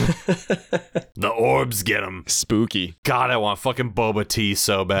alive. The orbs get them. Spooky. God, I want fucking boba tea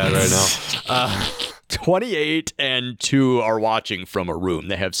so bad right now. 28 and 2 are watching from a room.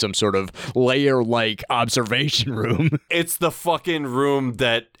 They have some sort of layer-like observation room. It's the fucking room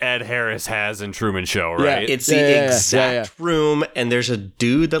that Ed Harris has in Truman Show, right? It's the exact room, and there's a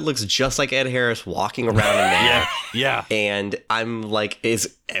dude that looks just like Ed Harris walking around in there. Yeah. And I'm like,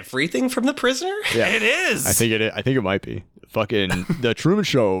 is everything from The Prisoner? Yeah. It is. I think it might be. Fucking the Truman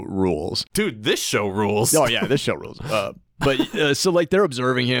Show rules. Dude, this show rules. Oh, yeah, this show rules. But so like they're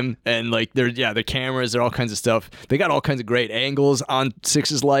observing him and like the cameras, they're all kinds of stuff. They got all kinds of great angles on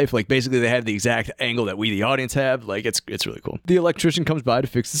Six's life. Like basically they have the exact angle that we, the audience, have. Like it's really cool. The electrician comes by to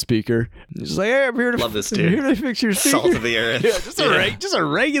fix the speaker. He's just like, hey, I'm here to love this dude. I'm here to fix your speaker. Salt of the earth. Yeah, just a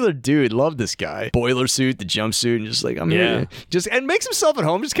regular dude. Love this guy. Boiler suit, the jumpsuit, and just like I'm here. And makes himself at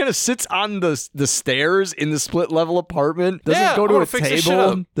home. Just kind of sits on the stairs in the split level apartment. Doesn't go to a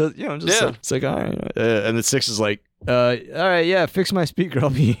table. It's like all right. And the Six is like, all right, fix my speaker.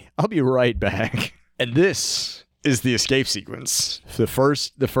 I'll be right back. And this is the escape sequence. The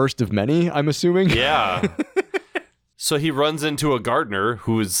first of many, I'm assuming. Yeah. So he runs into a gardener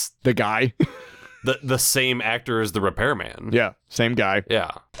who's The guy. the same actor as the repairman. Yeah, same guy. Yeah.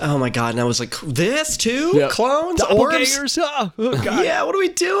 Oh my god! And I was like, this too? Yep. Clones? Orbs? Doppelgangers? Oh, God. Yeah, what are we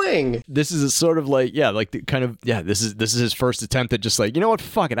doing? This is a sort of like, this is his first attempt at just like, you know what,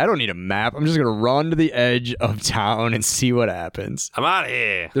 fuck it, I don't need a map. I'm just gonna run to the edge of town and see what happens. I'm out of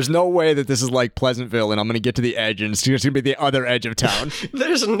here. There's no way that this is like Pleasantville and I'm gonna get to the edge and it's just gonna be the other edge of town.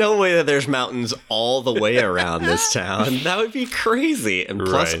 There's no way that there's mountains all the way around this town. That would be crazy. And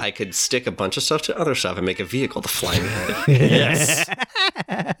plus, Right. I could stick a bunch of stuff to other stuff and make a vehicle to fly me ahead. Yes.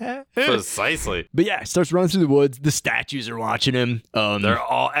 Precisely. But yeah, starts running through the woods. The statues are watching him.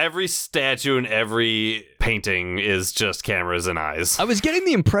 Every statue and every painting is just cameras and eyes. I was getting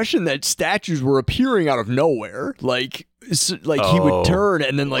the impression that statues were appearing out of nowhere. Like he would turn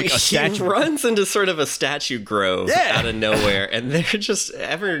and then like a He statue runs into sort of a statue grove Yeah. out of nowhere, and they're just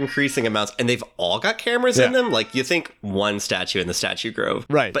ever increasing amounts, and they've all got cameras in them. Like, you think one statue in the statue grove,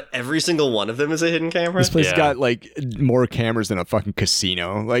 Right. But every single one of them is a hidden camera. This place has Yeah. got like more cameras than a fucking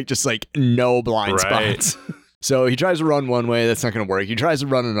casino. Like just like no blind Right. spots. So he tries to run one way, that's not going to work. He tries to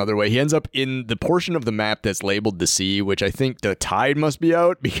run another way. He ends up in the portion of the map that's labeled the sea, which I think the tide must be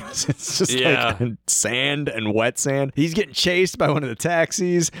out because it's just like sand and wet sand. He's getting chased by one of the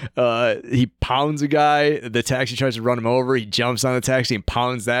taxis. He pounds a guy. The taxi tries to run him over. He jumps on the taxi and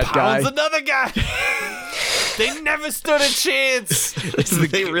pounds that Pounds guy. another guy. They never stood a chance.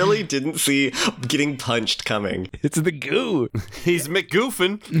 They really didn't see getting punched coming. It's the goo. He's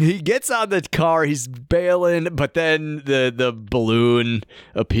McGoofin. He gets out the car. He's bailing, but then the balloon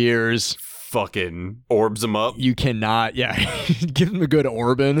appears. Fucking orbs him up. You cannot, give him a good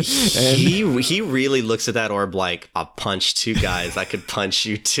Orban. And He really looks at that orb like, I'll punch two guys. I could punch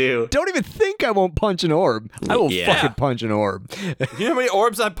you too. don't even think I won't punch an orb. I will Yeah. fucking punch an orb. You know how many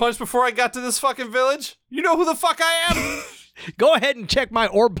orbs I punched before I got to this fucking village? You know who the fuck I am? Go ahead and check my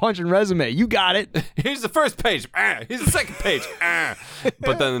orb punching resume. You got it. Here's the first page. Here's the second page.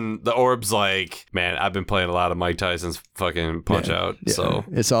 But then the orb's like, man, I've been playing a lot of Mike Tyson's fucking Punch Out. So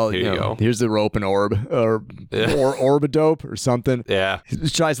It's all, here you go. Here's the rope and orb, or orbidope or something. Yeah. He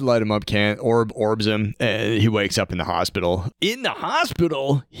tries to light him up, can't. Orbs him, and he wakes up in the hospital. In the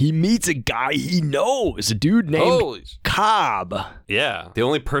hospital, he meets a guy he knows, a dude named Holy. Cobb. Yeah. The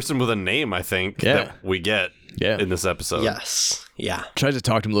only person with a name, I think, Yeah. that we get in this episode. Yes. Yeah. Tries to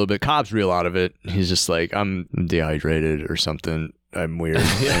talk to him a little bit. Cobb's real out of it. He's just like, I'm dehydrated or something. I'm weird.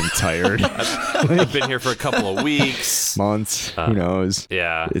 I'm tired. I've been here for a couple of weeks. Months. Who knows?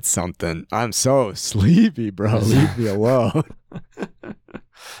 Yeah. It's something. I'm so sleepy, bro. Leave me alone.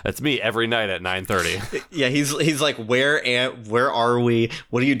 That's me every night at 9:30. Yeah, he's like, where are we?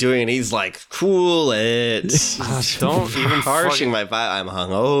 What are you doing? And he's like, cool it. Don't even harshing my vibe. I'm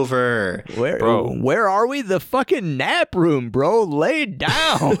hungover. Where are we? The fucking nap room, bro. Lay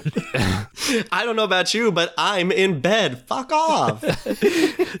down. I don't know about you, but I'm in bed. Fuck off.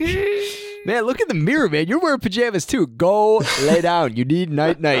 Man, look in the mirror, man. You're wearing pajamas too. Go lay down. You need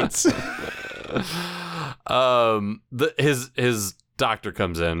nights. His doctor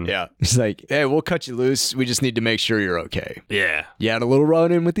comes in. Yeah. He's like, hey, we'll cut you loose. We just need to make sure you're okay. Yeah. You had a little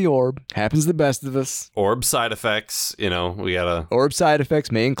run in with the orb. Happens to the best of us. Orb side effects, we gotta. Orb side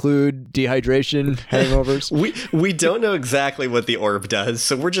effects may include dehydration, hangovers. We don't know exactly what the orb does,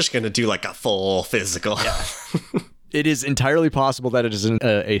 so we're just gonna do like a full physical. It is entirely possible that it is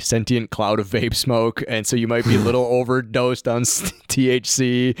a sentient cloud of vape smoke, and so you might be a little overdosed on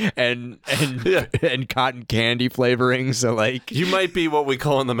THC and cotton candy flavoring. So like, You might be what we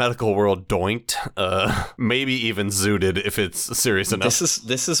call in the medical world doinked, maybe even zooted if it's serious enough.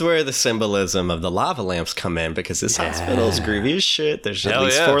 This is where the symbolism of the lava lamps come in, because this hospital is groovy as shit. There's at Hell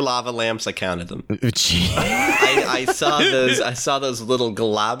least yeah. 4 lava lamps. I counted them. gee. I saw those little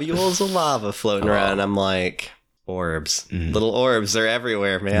globules of lava floating around. And I'm like, orbs, little orbs. They're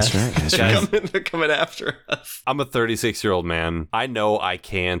everywhere, man. That's right. They're coming after us. I'm a 36-year-old man. I know I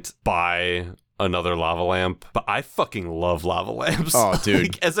can't buy another lava lamp, but I fucking love lava lamps. Oh, dude.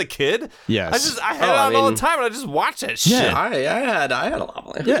 Like, as a kid, Yes. I had it on all the time, and I just watched that shit. Yeah. I had a lava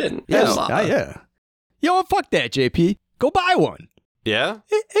lamp. Yeah. You didn't. Yeah. You had lava. Yeah. Yo, fuck that, JP. Go buy one. Yeah?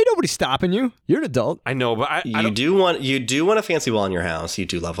 Ain't nobody stopping you. You're an adult. I know, but I You don't... do want a fancy wall in your house. You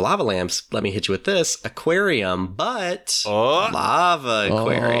do love lava lamps. Let me hit you with this aquarium, but Oh. lava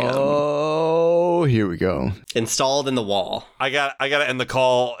aquarium. Oh Oh, here we go. Installed in the wall. I gotta end the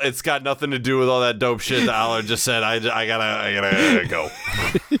call. It's got nothing to do with all that dope shit that Allard just said. I gotta go.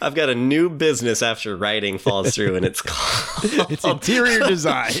 I've got a new business after writing falls through, and it's called It's interior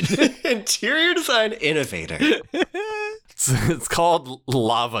design. Interior Design Innovator. It's called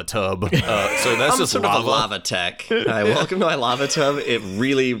Lava Tub. So that's I'm just sort lava. of a lava tech. Hi, welcome to my lava tub. It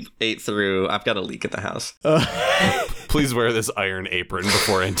really ate through. I've got a leak at the house. Please wear this iron apron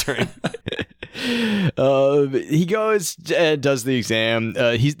before entering. He goes and does the exam.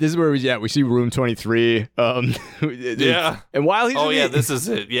 This is where we see room 23. Yeah. And while he's This is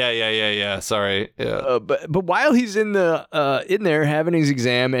it. Yeah. Sorry. Yeah. But while he's in there having his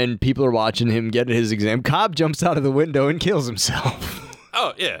exam and people are watching him get his exam, Cobb jumps out of the window and kills himself.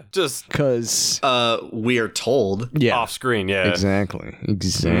 Oh yeah, just Because We are told. off screen. Yeah. Exactly.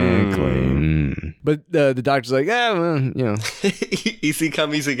 But the doctor's like, Easy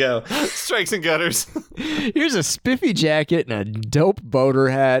come, easy go. Strikes and gutters. here's a spiffy jacket and a dope boater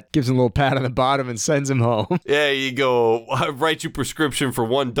hat. Gives him a little pat on the bottom and sends him home. Yeah, you go. I write you prescription for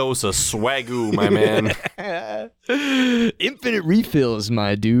 1 dose of swagoo, my man. Infinite refills,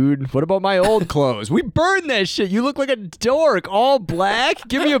 my dude. What about my old clothes? We burned that shit. You look like a dork. All black.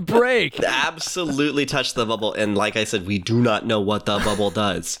 Give me a break. Absolutely touched the bubble, and like I said, we do not know what the bubble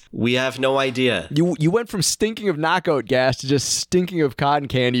does. We have no idea. You went from stinking of knockout gas to just stinking of cotton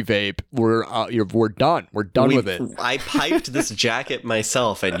candy vape. We're done. We're done with it. I piped this jacket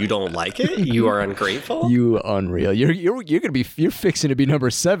myself, and you don't like it? You are ungrateful? You unreal. You're fixing to be number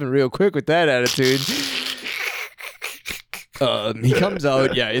 7 real quick with that attitude. He comes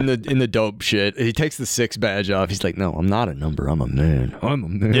out, in the dope shit. He takes the 6 badge off. He's like, "No, I'm not a number. I'm a man. I'm a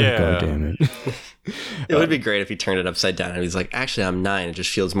man. Yeah. God damn it." It would be great if he turned it upside down and he's like, actually, I'm 9. It just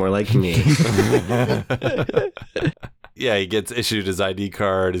feels more like me. Yeah, he gets issued his ID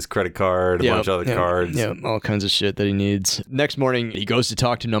card, his credit card, a bunch of other cards. Yeah, all kinds of shit that he needs. Next morning, he goes to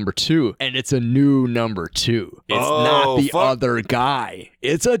talk to number 2, and it's a new number 2. It's not the other guy.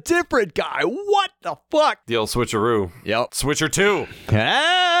 It's a different guy. What the fuck? The old switcheroo. Yep. Switcher 2.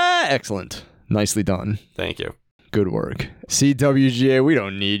 Excellent. Nicely done. Thank you. Good work. CWGA, we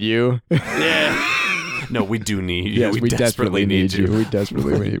don't need you. Yeah. No, we do need you. Yes, we desperately need you. We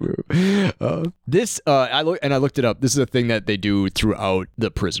desperately need you. I looked it up. This is a thing that they do throughout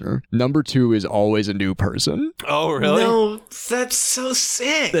The Prisoner. Number 2 is always a new person. Oh, really? No, that's so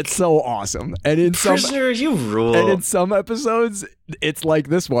sick. That's so awesome. And in Prisoner, you rule. And in some episodes, it's like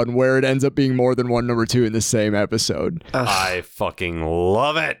this one where it ends up being more than one number 2 in the same episode. I fucking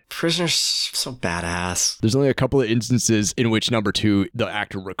love it. Prisoner's so badass. There's only a couple of instances in which number 2, the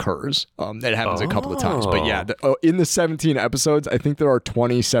actor recurs. That happens a couple of times. But yeah, in the 17 episodes, I think there are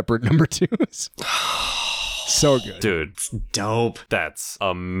 20 separate number 2s. So good. Dude, Dope. that's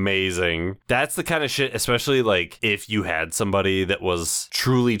amazing. That's the kind of shit, especially like if you had somebody that was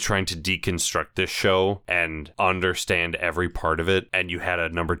truly trying to deconstruct this show and understand every part of it, and you had a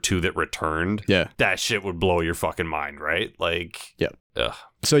number 2 that returned. Yeah. That shit would blow your fucking mind, right? Like, Yeah. ugh.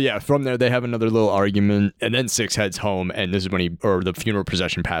 So yeah, from there they have another little argument, and then 6 heads home, and this is when the funeral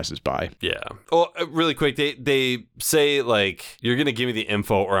procession passes by. Yeah. Oh, really quick, they say like, you're gonna give me the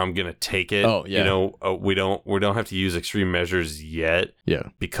info or I'm gonna take it. Oh, yeah. You know, we don't have to use extreme measures yet. Yeah.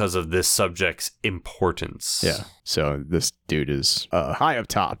 Because of this subject's importance. Yeah. So this dude is high up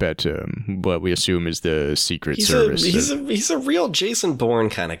top at what we assume is the Secret Service. He's a real Jason Bourne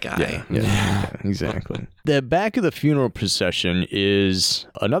kind of guy. Yeah, exactly. The back of the funeral procession is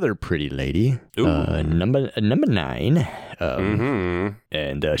another pretty lady, number 9,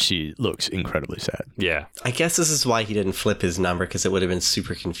 and she looks incredibly sad. Yeah. I guess this is why he didn't flip his number, because it would have been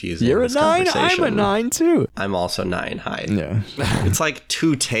super confusing. You're a this 9. I'm a conversation. 9 too. I'm also 9. Hi. Yeah. It's like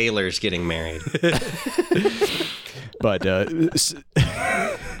 2 Taylors getting married. But 6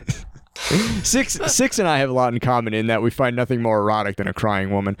 and I have a lot in common in that we find nothing more erotic than a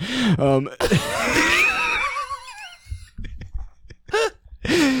crying woman.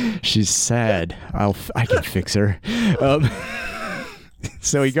 She's sad. I can fix her.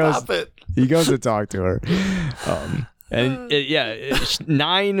 So he goes. Stop it. He goes to talk to her. And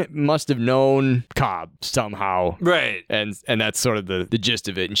 9 must have known Cobb somehow. Right. And that's sort of the gist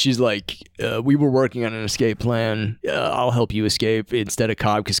of it. And she's like, we were working on an escape plan. I'll help you escape instead of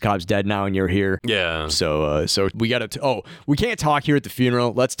Cobb, because Cobb's dead now and you're here. Yeah. So we got to, we can't talk here at the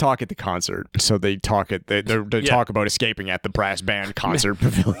funeral. Let's talk at the concert. So they talk talk about escaping at the brass band concert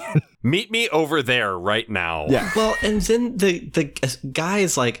pavilion. Meet me over there right now. Yeah. Well, and then the guy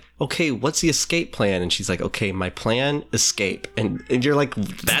is like, okay, what's the escape plan? And she's like, okay, my plan plan, escape. And you're like,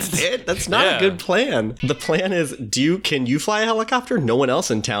 that's it? That's not a good plan. The plan is, can you fly a helicopter? No one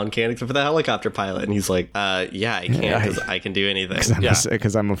else in town can except for the helicopter pilot. And he's like, yeah, I can, because I can do anything.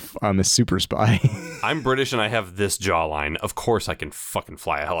 Because I'm a super spy. I'm British and I have this jawline. Of course I can fucking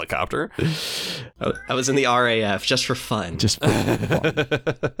fly a helicopter. I was in the RAF just for fun.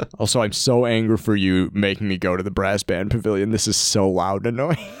 Also, I'm so angry for you making me go to the brass band pavilion. This is so loud and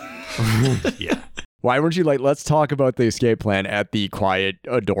annoying. Yeah. Why weren't you like, let's talk about the escape plan at the quiet,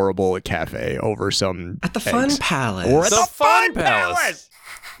 adorable cafe over some at the Fun Palace. Or at the Fun Palace!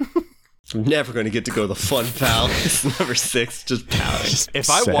 I'm never going to get to go to the Fun Palace. Number 6, just palace. If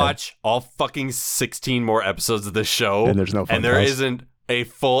I watch all fucking 16 more episodes of this show and there's no Fun and there Palace. Isn't a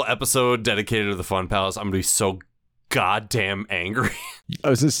full episode dedicated to the Fun Palace, I'm going to be so goddamn angry.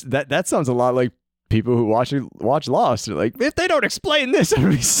 That sounds a lot like people who watch Lost. They're like, if they don't explain this, I'm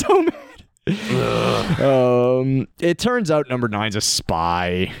going to be so mad. It turns out number 9's a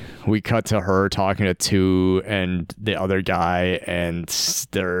spy. We cut to her talking to 2 and the other guy, and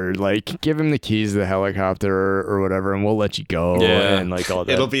they're like, give him the keys to the helicopter or whatever, and we'll let you go. And like all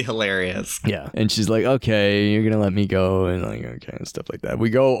that. It'll be hilarious. Yeah. And she's like, okay, you're gonna let me go, and like, okay, and stuff like that. We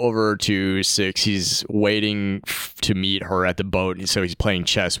go over to 6. He's waiting to meet her at the boat, and so he's playing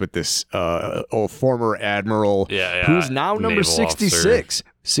chess with this old former admiral who's now number 66.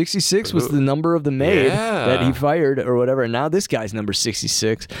 66 was the number of the maid that he fired or whatever, and now this guy's number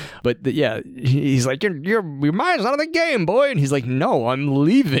 66. But he's like, your mind's out of the game, boy. And he's like, no, I'm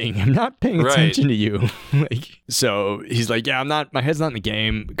leaving. I'm not paying attention to you. So he's like, yeah, I'm not. My head's not in the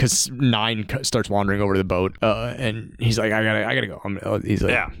game, because 9 starts wandering over to the boat, and he's like, I gotta go. He's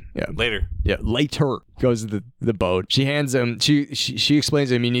like, later. Yeah, later goes to the boat. She hands him. She explains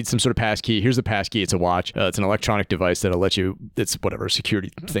to him he needs some sort of pass key. Here's the pass key. It's a watch. It's an electronic device that'll let you. It's whatever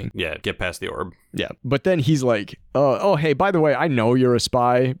security thing. Yeah, get past the orb. Yeah, but then he's like, oh hey, by the way, I know you're a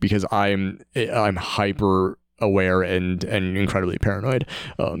spy because I'm hyper aware and incredibly paranoid.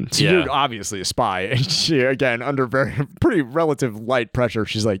 So you're obviously a spy. And she, again, under pretty relative light pressure,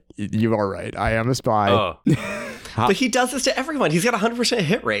 she's like, you are right. I am a spy. But he does this to everyone. He's got a 100%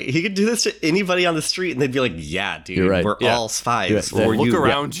 hit rate. He could do this to anybody on the street, and they'd be like, yeah, dude, we're all spies. Or look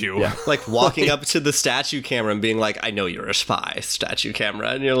around you. Yeah. Like walking up to the statue camera and being like, I know you're a spy, statue camera.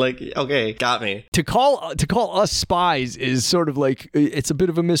 And you're like, okay, got me. To call us spies is sort of like, it's a bit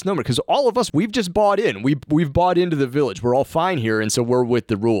of a misnomer, because all of us, we've just bought in. We've bought into the village. We're all fine here, and so we're with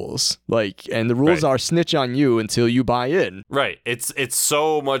the rules. Like, and the rules are snitch on you until you buy in. Right. It's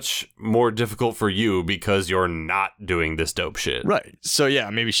so much more difficult for you because you're not doing this dope shit. Right. So yeah,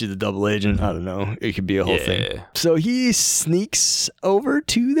 maybe she's a double agent. I don't know. It could be a whole thing. So he sneaks over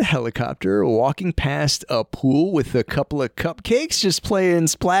to the helicopter, walking past a pool with a couple of cupcakes, just playing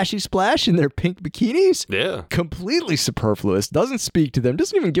splashy splash in their pink bikinis. Yeah. Completely superfluous. Doesn't speak to them.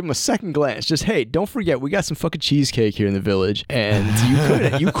 Doesn't even give them a second glance. Just, hey, don't forget, we got some fucking cheesecake here in the village, and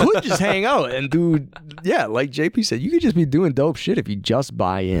you could just hang out and do, like JP said, you could just be doing dope shit if you just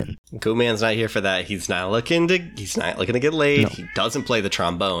buy in. Cool Man's not here for that. He's not looking to get laid. No. He doesn't play the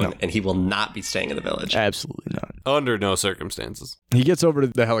trombone, and he will not be staying in the village. Absolutely not. Under no circumstances. He gets over to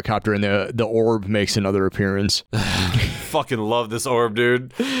the helicopter, and the orb makes another appearance. Fucking love this orb,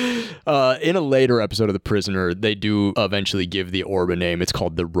 dude. In a later episode of The Prisoner, they do eventually give the orb a name. It's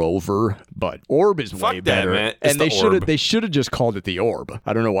called the Rover, but orb is way better. Man. And they should have just called it the orb.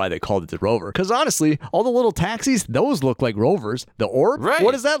 I don't know why they called it the Rover, because honestly, all the little taxis, those look like rovers. The orb,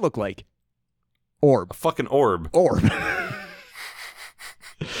 what does that look like? Orb. A fucking orb.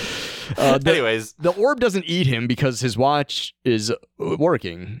 Anyways, the orb doesn't eat him because his watch is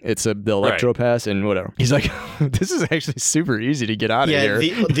working. It's the electro pass and whatever. He's like, this is actually super easy to get out of here.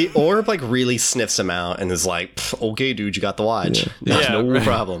 The orb like really sniffs him out and is like, okay, dude, you got the watch. No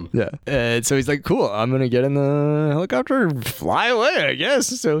problem. Yeah. And so he's like, cool, I'm gonna get in the helicopter and fly away, I guess.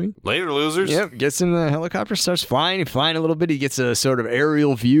 So later, losers. Yep. Gets in the helicopter, starts flying a little bit. He gets a sort of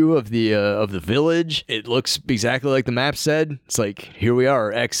aerial view of the village. It looks exactly like the map said. It's like, here we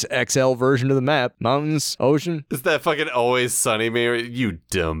are, XL version of the map. Mountains, ocean. Is that fucking Always Sunny, man? You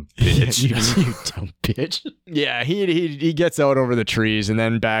dumb bitch. you dumb bitch. Yeah, he gets out over the trees and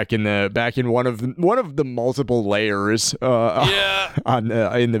then back in one of the multiple layers in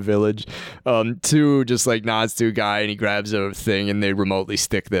the village. Two just like nods to a guy and he grabs a thing and they remotely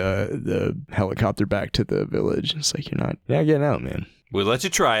stick the helicopter back to the village. It's like, you're not getting out, man. We let you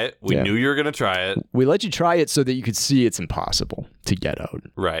try it. We knew you were going to try it. We let you try it so that you could see it's impossible to get out.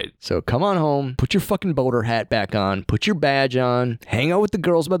 Right. So come on home, put your fucking boater hat back on, put your badge on, hang out with the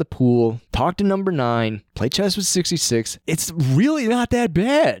girls by the pool, talk to number 9, play chess with 66. It's really not that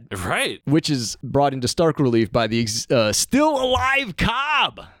bad. Right. Which is brought into stark relief by the still alive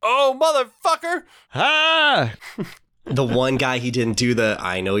Cobb. Oh, motherfucker. Ah! The one guy he didn't do the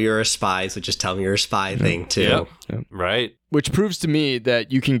 "I know you're a spy, so just tell me you're a spy" thing too. Yep. Right. Which proves to me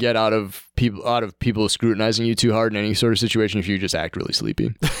that you can get out of people scrutinizing you too hard in any sort of situation if you just act really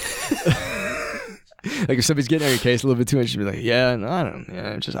sleepy. Like if somebody's getting on your case a little bit too much, you'd be like, "Yeah, no, I don't.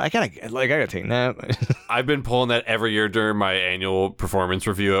 Yeah, I gotta take a nap." I've been pulling that every year during my annual performance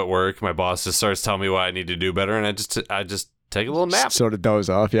review at work. My boss just starts telling me what I need to do better, and I just take a little nap. Sort of doze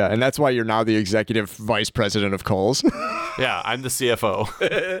off, yeah. And that's why you're now the executive vice president of Kohl's. Yeah, I'm the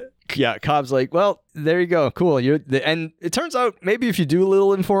CFO. Yeah, Cobb's like, well, there you go, cool. And it turns out maybe if you do a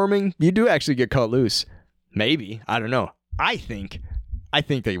little informing, you do actually get cut loose. Maybe, I don't know. I think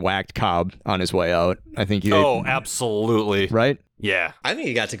they whacked Cobb on his way out. I think absolutely. Right? Yeah. I think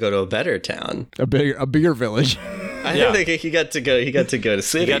he got to go to a better town, a bigger village. I think he got to go to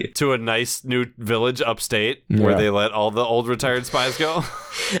city. He got to a nice new village upstate where they let all the old retired spies go.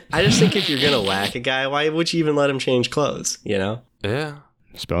 I just think if you're gonna whack a guy, why would you even let him change clothes? You know? Yeah.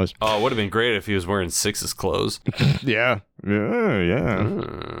 I suppose. Oh, it would have been great if he was wearing Six's clothes. Yeah.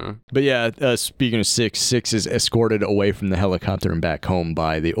 But yeah, speaking of Six is escorted away from the helicopter and back home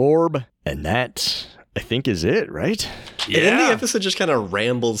by the orb. And that, I think, is it, right? Yeah. And then the episode just kind of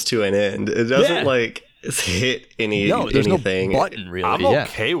rambles to an end. It doesn't hit anything. No button, really. I'm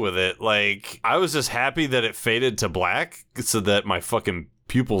okay with it. Like, I was just happy that it faded to black so that my fucking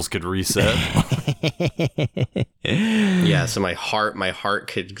pupils could reset. Yeah, so my heart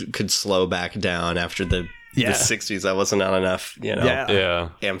could slow back down after the 60s. I wasn't on enough,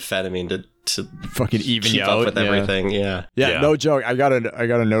 amphetamine to fucking even keep out up with everything. Yeah, no joke. I got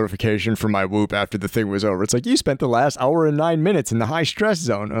a notification from my Whoop after the thing was over. It's like, you spent the last hour and 9 minutes in the high stress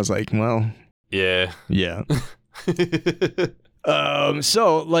zone. I was like, well, yeah.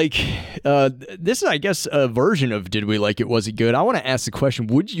 So this is, I guess, a version of Did We Like It? Was it good? I want to ask the question,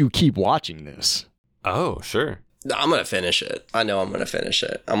 would you keep watching this? Oh, sure. I'm going to finish it. I know I'm going to finish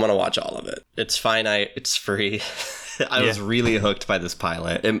it. I'm going to watch all of it. It's finite. It's free. I was really hooked by this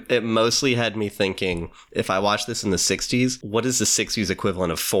pilot. It mostly had me thinking, if I watched this in the 60s, what is the 60s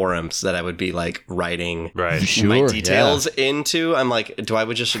equivalent of forums that I would be like writing my details into? I'm like, I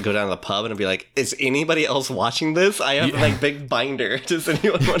would just go down to the pub and I'd be like, is anybody else watching this? I have like big binder. Does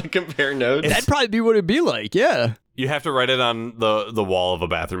anyone want to compare notes? That'd probably be what it'd be like. Yeah. You have to write it on the wall of a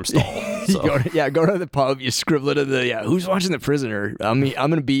bathroom stall. So. Go to the pub, you scribble it in who's watching The Prisoner? I'm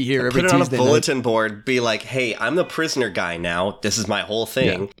going to be here every Tuesday night. Put it on a bulletin board, be like, hey, I'm the prisoner guy now. This is my whole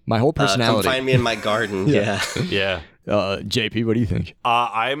thing. Yeah. My whole personality. Come find me in my garden. Yeah. JP, what do you think?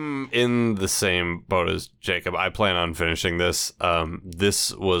 I'm in the same boat as Jacob. I plan on finishing this.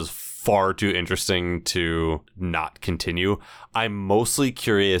 This was far too interesting to not continue. I'm mostly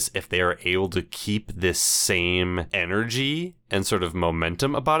curious if they are able to keep this same energy and sort of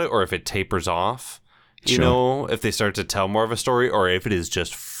momentum about it, or if it tapers off. You know, if they start to tell more of a story, or if it is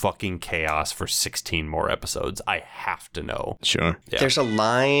just fucking chaos for 16 more episodes. I have to know. Sure. Yeah. There's a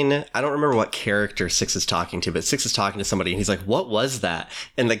line, I don't remember what character Six is talking to, but Six is talking to somebody and he's like, what was that?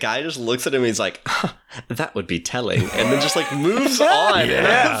 And the guy just looks at him and he's like, that would be telling. And then just like moves on. And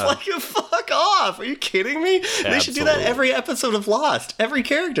I was like, fuck off. Are you kidding me? They should do that every episode of Lost. Every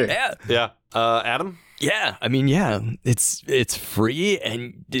character. Yeah. Adam? Yeah, I mean, it's free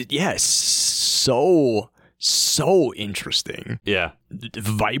and so interesting. Yeah.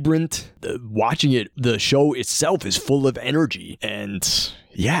 Vibrant. Watching it, the show itself is full of energy, and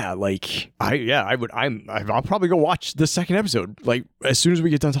I'll probably go watch the second episode like as soon as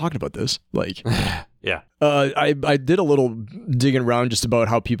we get done talking about this. Like, yeah. I did a little digging around just about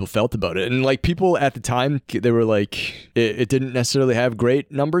how people felt about it. And like people at the time, they were like, it didn't necessarily have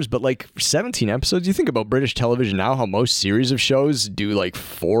great numbers, but like 17 episodes, you think about British television now, how most series of shows do like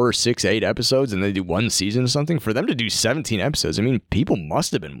 4, 6, 8 episodes and they do one season or something. For them to do 17 episodes, I mean, some people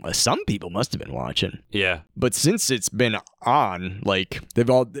must have been watching. Yeah. But since it's been on, like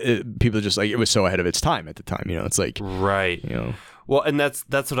people just like, it was so ahead of its time at the time, you know, it's like, right. You know. Well, and that's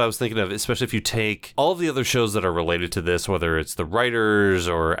what I was thinking of, especially if you take all of the other shows that are related to this, whether it's the writers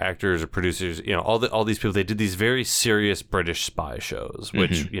or actors or producers, all these people, they did these very serious British spy shows,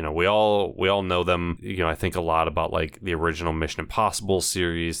 which, we all know them. I think a lot about like the original Mission Impossible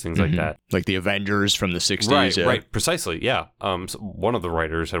series, things like that. Like the Avengers from the 60s. Right, precisely, yeah. So one of the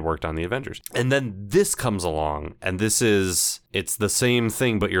writers had worked on the Avengers. And then this comes along, and it's the same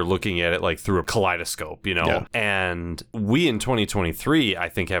thing, but you're looking at it like through a kaleidoscope, Yeah. And we in 2023, I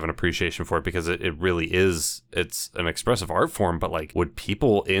think, have an appreciation for it because it really is, it's an expressive art form, but like, would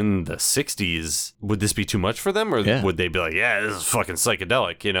people in the 60s, would this be too much for them? Or would they be like, yeah, this is fucking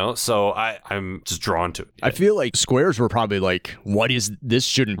psychedelic, So I'm just drawn to it. I feel like squares were probably like, what is, this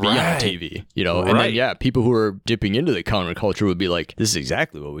shouldn't be on TV, And then, people who are dipping into the counterculture would be like, this is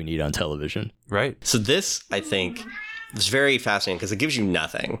exactly what we need on television. Right. So this, I think, is very fascinating because it gives you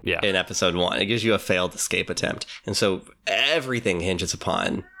nothing in episode 1. It gives you a failed escape attempt. And so everything hinges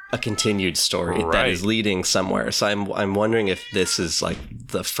upon a continued story that is leading somewhere. So I'm wondering if this is like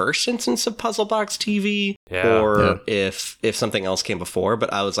the first instance of Puzzle Box TV or if something else came before.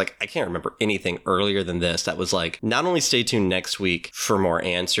 But I was like, I can't remember anything earlier than this that was like, not only stay tuned next week for more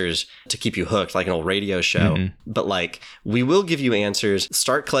answers to keep you hooked like an old radio show, but like, we will give you answers,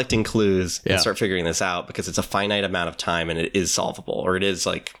 start collecting clues and start figuring this out because it's a finite amount of time and it is solvable, or it is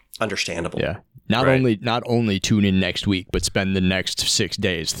like understandable. Yeah. Not only tune in next week, but spend the next 6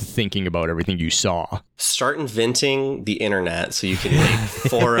 days thinking about everything you saw. Start inventing the internet so you can make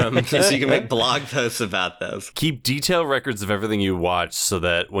forums, so you can make blog posts about this. Keep detailed records of everything you watch so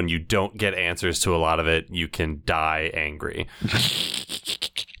that when you don't get answers to a lot of it, you can die angry.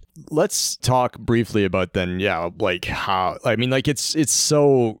 Let's talk briefly about then, like how, I mean, like it's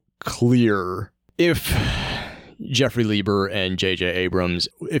so clear if Jeffrey Lieber and J.J. Abrams,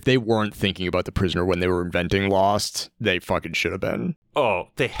 if they weren't thinking about The Prisoner when they were inventing Lost, they fucking should have been. Oh,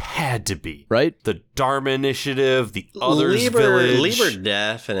 they had to be. Right? The Dharma Initiative, the Others Village. Lieber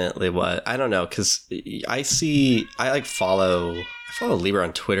definitely was. I don't know, because I follow Lieber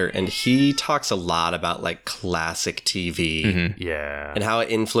on Twitter, and he talks a lot about like classic TV, and how it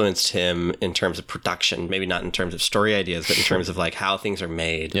influenced him in terms of production. Maybe not in terms of story ideas, but in terms of like how things are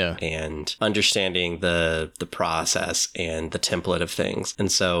made, and understanding the process and the template of things. And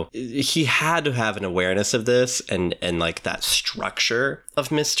so he had to have an awareness of this, and like that structure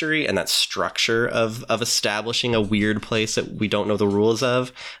of mystery and that structure of establishing a weird place that we don't know the rules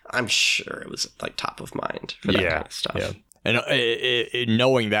of. I'm sure it was like top of mind for that kind of stuff. Yeah. And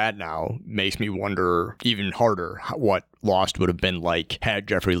knowing that now makes me wonder even harder what Lost would have been like had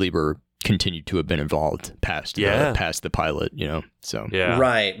Jeffrey Lieber continued to have been involved past the pilot, So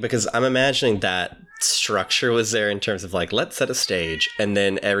right, because I'm imagining that structure was there in terms of like, let's set a stage, and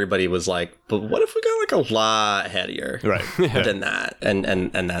then everybody was like, but what if we got like a lot headier than that?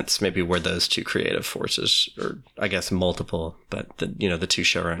 And that's maybe where those two creative forces, or I guess multiple, but the two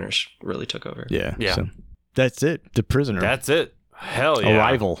showrunners really took over. Yeah. So. That's it. The Prisoner. That's it. Hell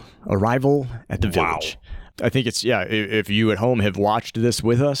yeah. Arrival at the village. I think it's, if you at home have watched this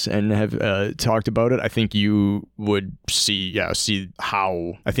with us and have talked about it, I think you would see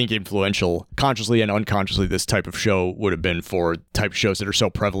how, I think, influential, consciously and unconsciously, this type of show would have been for type of shows that are so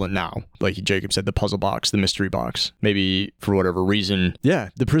prevalent now. Like Jacob said, the puzzle box, the mystery box. Maybe for whatever reason,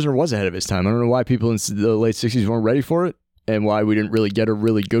 The Prisoner was ahead of its time. I don't know why people in the late 60s weren't ready for it, and why we didn't really get a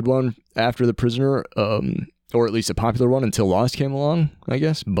really good one after The Prisoner, or at least a popular one until Lost came along, I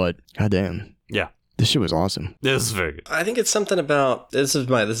guess. But goddamn. Yeah. This shit was awesome. This is very good. I think it's something about this is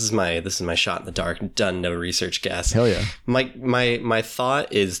my shot in the dark, done no research guess. Hell yeah. My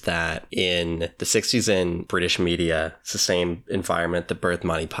thought is that in the 60s in British media, it's the same environment that birthed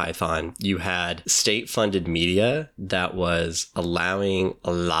Monty Python. You had state-funded media that was allowing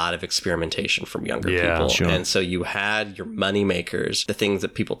a lot of experimentation from younger people. Sure. And so you had your money makers, the things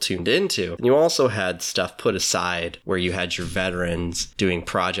that people tuned into. And you also had stuff put aside where you had your veterans doing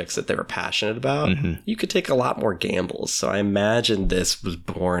projects that they were passionate about. Mm-hmm. You could take a lot more gambles. So I imagine this was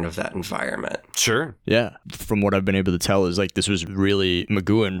born of that environment. Sure. Yeah. From what I've been able to tell is like this was really,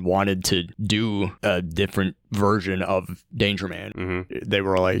 McGowan wanted to do a different version of Danger Man. Mm-hmm. They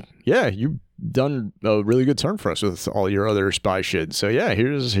were like, you done a really good turn for us with all your other spy shit. So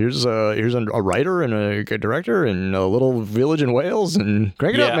here's a writer and a director and a little village in Wales, and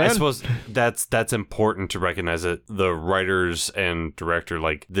crank it up, man. I suppose that's important to recognize that the writers and director,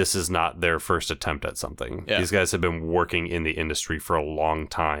 like, this is not their first attempt at something. Yeah. These guys have been working in the industry for a long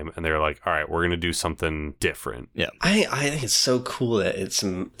time, and they're like, all right, we're gonna do something different. Yeah. I think it's so cool that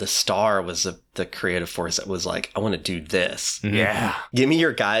the star was a the creative force that was like, I want to do this. Yeah. Give me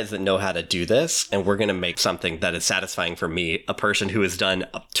your guys that know how to do this, and we're going to make something that is satisfying for me, a person who has done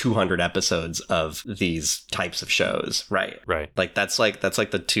 200 episodes of these types of shows. Right. Like that's like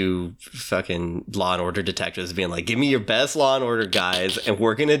the two fucking Law and Order detectives being like, give me your best Law and Order guys, and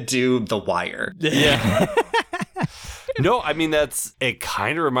we're going to do The Wire. Yeah. No, I mean, it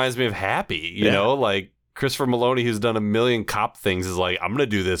kind of reminds me of Happy, you know, like Christopher Maloney, who's done a million cop things, is like, I'm going to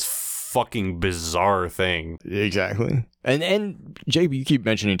do this fucking bizarre thing. Exactly. And Jake, you keep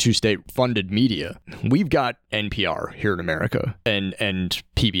mentioning two state-funded media. We've got NPR here in America and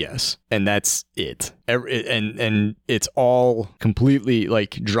PBS, and that's it. And it's all completely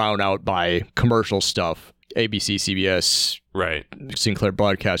like drowned out by commercial stuff. ABC, CBS, right? Sinclair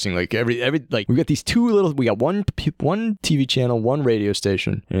Broadcasting, like every like we got these we got one TV channel, one radio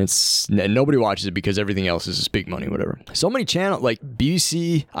station, and nobody watches it because everything else is just big money, whatever. So many channels like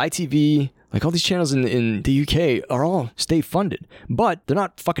BBC, ITV. Like all these channels in the UK are all state funded, but they're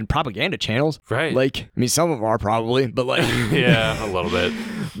not fucking propaganda channels. Right. Like, I mean, some of them are probably, but like. Yeah, a little bit.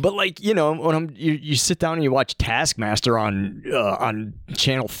 But like, you know, when you sit down and you watch Taskmaster on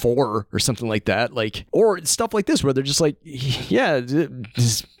Channel 4 or something like that, like, or stuff like this where they're just like, yeah,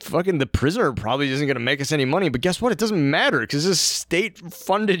 this fucking The Prisoner probably isn't going to make us any money, but guess what? It doesn't matter because it's a state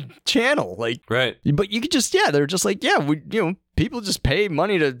funded channel. Like, right. But you could just, they're just like, people just pay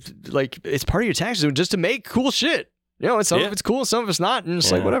money to, like, it's part of your taxes just to make cool shit. You know, and some of it's cool, some of it's not, and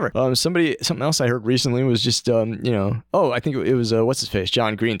it's like, whatever. Something else I heard recently was just, I think it was, what's his face,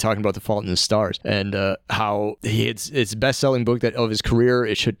 John Green, talking about The Fault in His Stars, and how it's best-selling book of his career,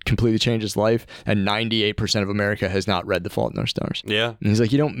 it should completely change his life, and 98% of America has not read The Fault in Our Stars. Yeah. And he's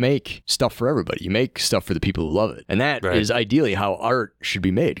like, you don't make stuff for everybody, you make stuff for the people who love it. And that is ideally how art should be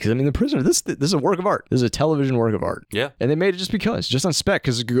made. Because, I mean, The Prisoner, this is a work of art. This is a television work of art. Yeah. And they made it just on spec,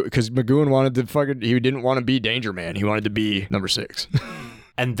 because McGowan wanted to he didn't want to be Danger Man. He wanted to be number 6.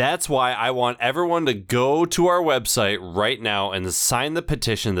 And that's why I want everyone to go to our website right now and sign the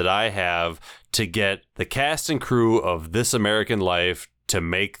petition that I have to get the cast and crew of This American Life to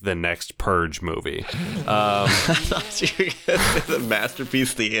make the next Purge movie. I thought you were going to say the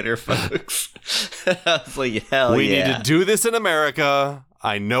Masterpiece Theater, folks. I was like, hell we need to do this in America.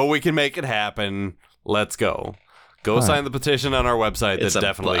 I know we can make it happen. Let's go. Go sign the petition on our website. It's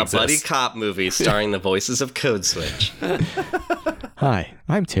definitely exists. A buddy cop movie starring the voices of Code Switch. Hi,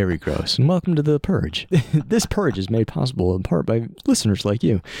 I'm Terry Gross, and welcome to The Purge. This Purge is made possible in part by listeners like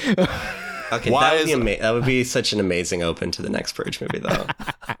you. Okay, that would be such an amazing open to the next Purge movie, though.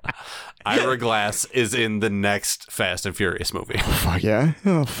 Ira Glass is in the next Fast and Furious movie. Fuck yeah.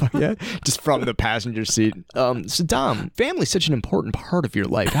 Oh, fuck yeah. Just from the passenger seat. So, Dom, family's such an important part of your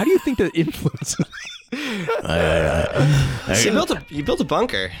life. How do you think that influences... So you built a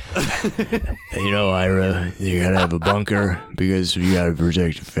bunker. You know, Ira, you gotta have a bunker because you gotta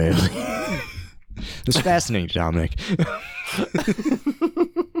protect your family. It's fascinating, Dominic.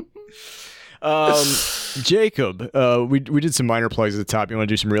 Jacob, we did some minor plugs at the top. You want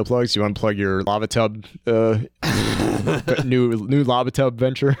to do some real plugs? You want to plug your lava tub, new lava tub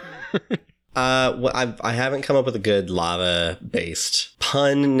venture? Well, I haven't come up with a good lava-based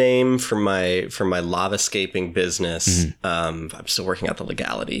pun name for my lavascaping business. I'm still working out the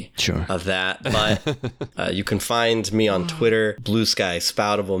legality of that, but you can find me on Twitter, Blue Sky,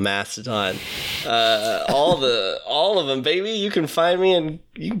 Spoutable, Mastodon, all of them, baby. You can find me, and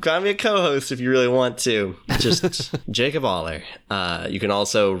you can find me a co-host if you really want to. Just Jacob Aller. You can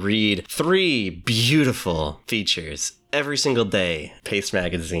also read 3 beautiful features every single day,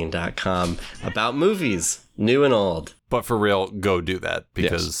 pastemagazine.com, about movies, new and old. But for real, go do that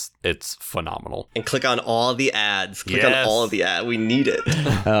because it's phenomenal. And click on all the ads. Click on all of the ads. We need it.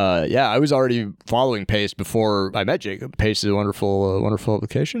 I was already following Paste before I met Jacob. Paste is a wonderful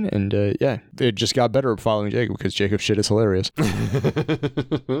application. And it just got better following Jacob because Jacob's shit is hilarious.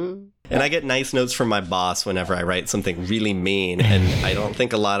 And I get nice notes from my boss whenever I write something really mean. And I don't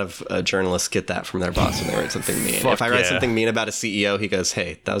think a lot of journalists get that from their boss when they write something mean. If I write something mean about a CEO, he goes,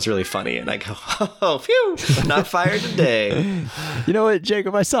 hey, that was really funny. And I go, oh, phew, not fired today. You know what,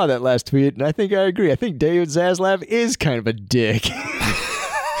 Jacob? I saw that last tweet, and I think I agree. I think David Zaslav is kind of a dick.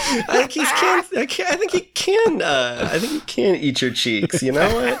 I think he can eat your cheeks. You know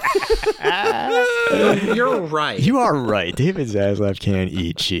what? You're right. You are right. David Zaslav can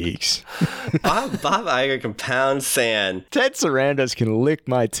eat cheeks. Bob Iger can pound sand. Ted Sarandos can lick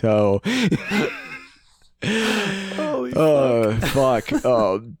my toe. Holy fuck.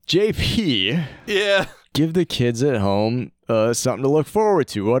 JP. Yeah. give the kids at home something to look forward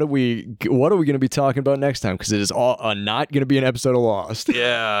to. What are we going to be talking about next time? Because it is all not going to be an episode of Lost.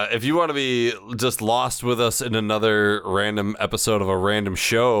 Yeah, if you want to be just lost with us in another random episode of a random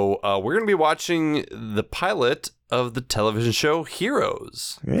show, we're going to be watching the pilot of the television show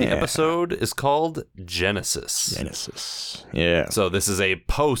Heroes. Yeah. The episode is called Genesis. Yeah. So this is a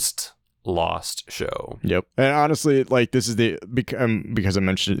post-Lost show. Yep. And honestly, like, this is because I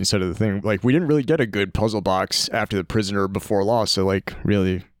mentioned it instead of the thing, like, we didn't really get a good puzzle box after The Prisoner before Lost. So, like,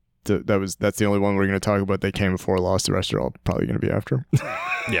 really, that's the only one we're going to talk about that came before Lost. The rest are all probably going to be after.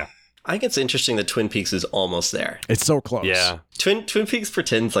 Yeah. I think it's interesting that Twin Peaks is almost there. It's so close. Yeah. Twin Peaks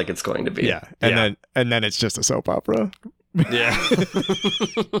pretends like it's going to be. Yeah. And then it's just a soap opera. Yeah.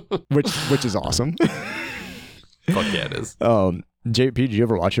 which is awesome. Fuck yeah, it is. JP, did you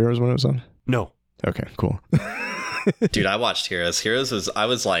ever watch Heroes when it was on? No. Okay, cool. Dude, I watched Heroes. I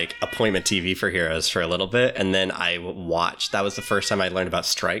was like appointment TV for Heroes for a little bit, and then I watched. That was the first time I learned about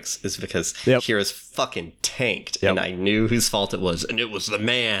strikes, is because Heroes fucking tanked, and I knew whose fault it was, and it was the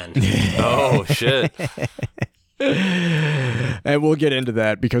man. Oh, shit. And we'll get into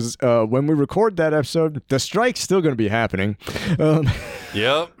that because when we record that episode, the strike's still going to be happening.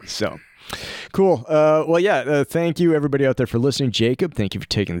 Yep. So... Cool. Thank you everybody out there for listening. Jacob, thank you for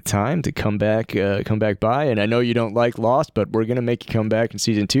taking the time to come back by. And I know you don't like Lost, but we're gonna make you come back in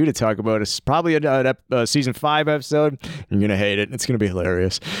season 2 to talk about probably a season 5 episode. You're gonna hate it. It's gonna be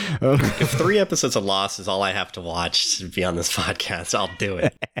hilarious. If 3 episodes of Lost is all I have to watch to be on this podcast, I'll do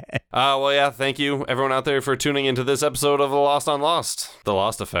it. Thank you everyone out there for tuning into this episode of The Lost on Lost, The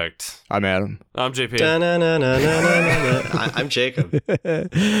Lost Effect. I'm Adam. I'm JP. I'm Jacob.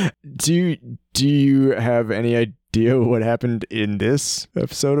 Do you have any idea what happened in this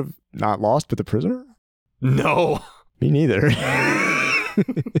episode of not Lost, but The Prisoner? No. Me neither.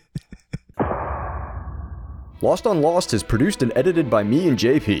 Lost on Lost is produced and edited by me and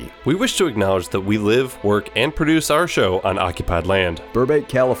JP. We wish to acknowledge that we live, work, and produce our show on occupied land. Burbank,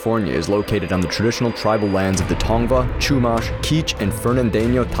 California is located on the traditional tribal lands of the Tongva, Chumash, Kizh, and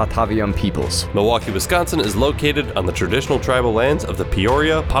Fernandino Tataviam peoples. Milwaukee, Wisconsin is located on the traditional tribal lands of the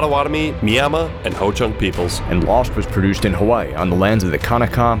Peoria, Potawatomi, Miama, and Ho-Chunk peoples. And Lost was produced in Hawaii on the lands of the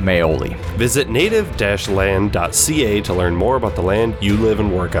Kanaka Maoli. Visit native-land.ca to learn more about the land you live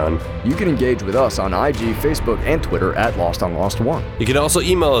and work on. You can engage with us on IG, Facebook, and Twitter at Lost on Lost 1. You can also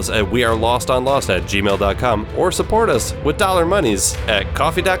email us at wearelostonlost@gmail.com or support us with dollar monies at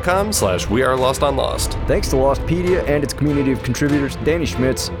coffee.com/wearelostonlost. Thanks to Lostpedia and its community of contributors, Danny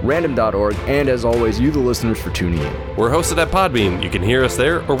Schmitz, random.org, and as always, you the listeners for tuning in. We're hosted at Podbean. You can hear us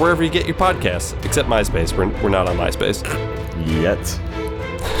there or wherever you get your podcasts, except MySpace. We're not on MySpace. Yet.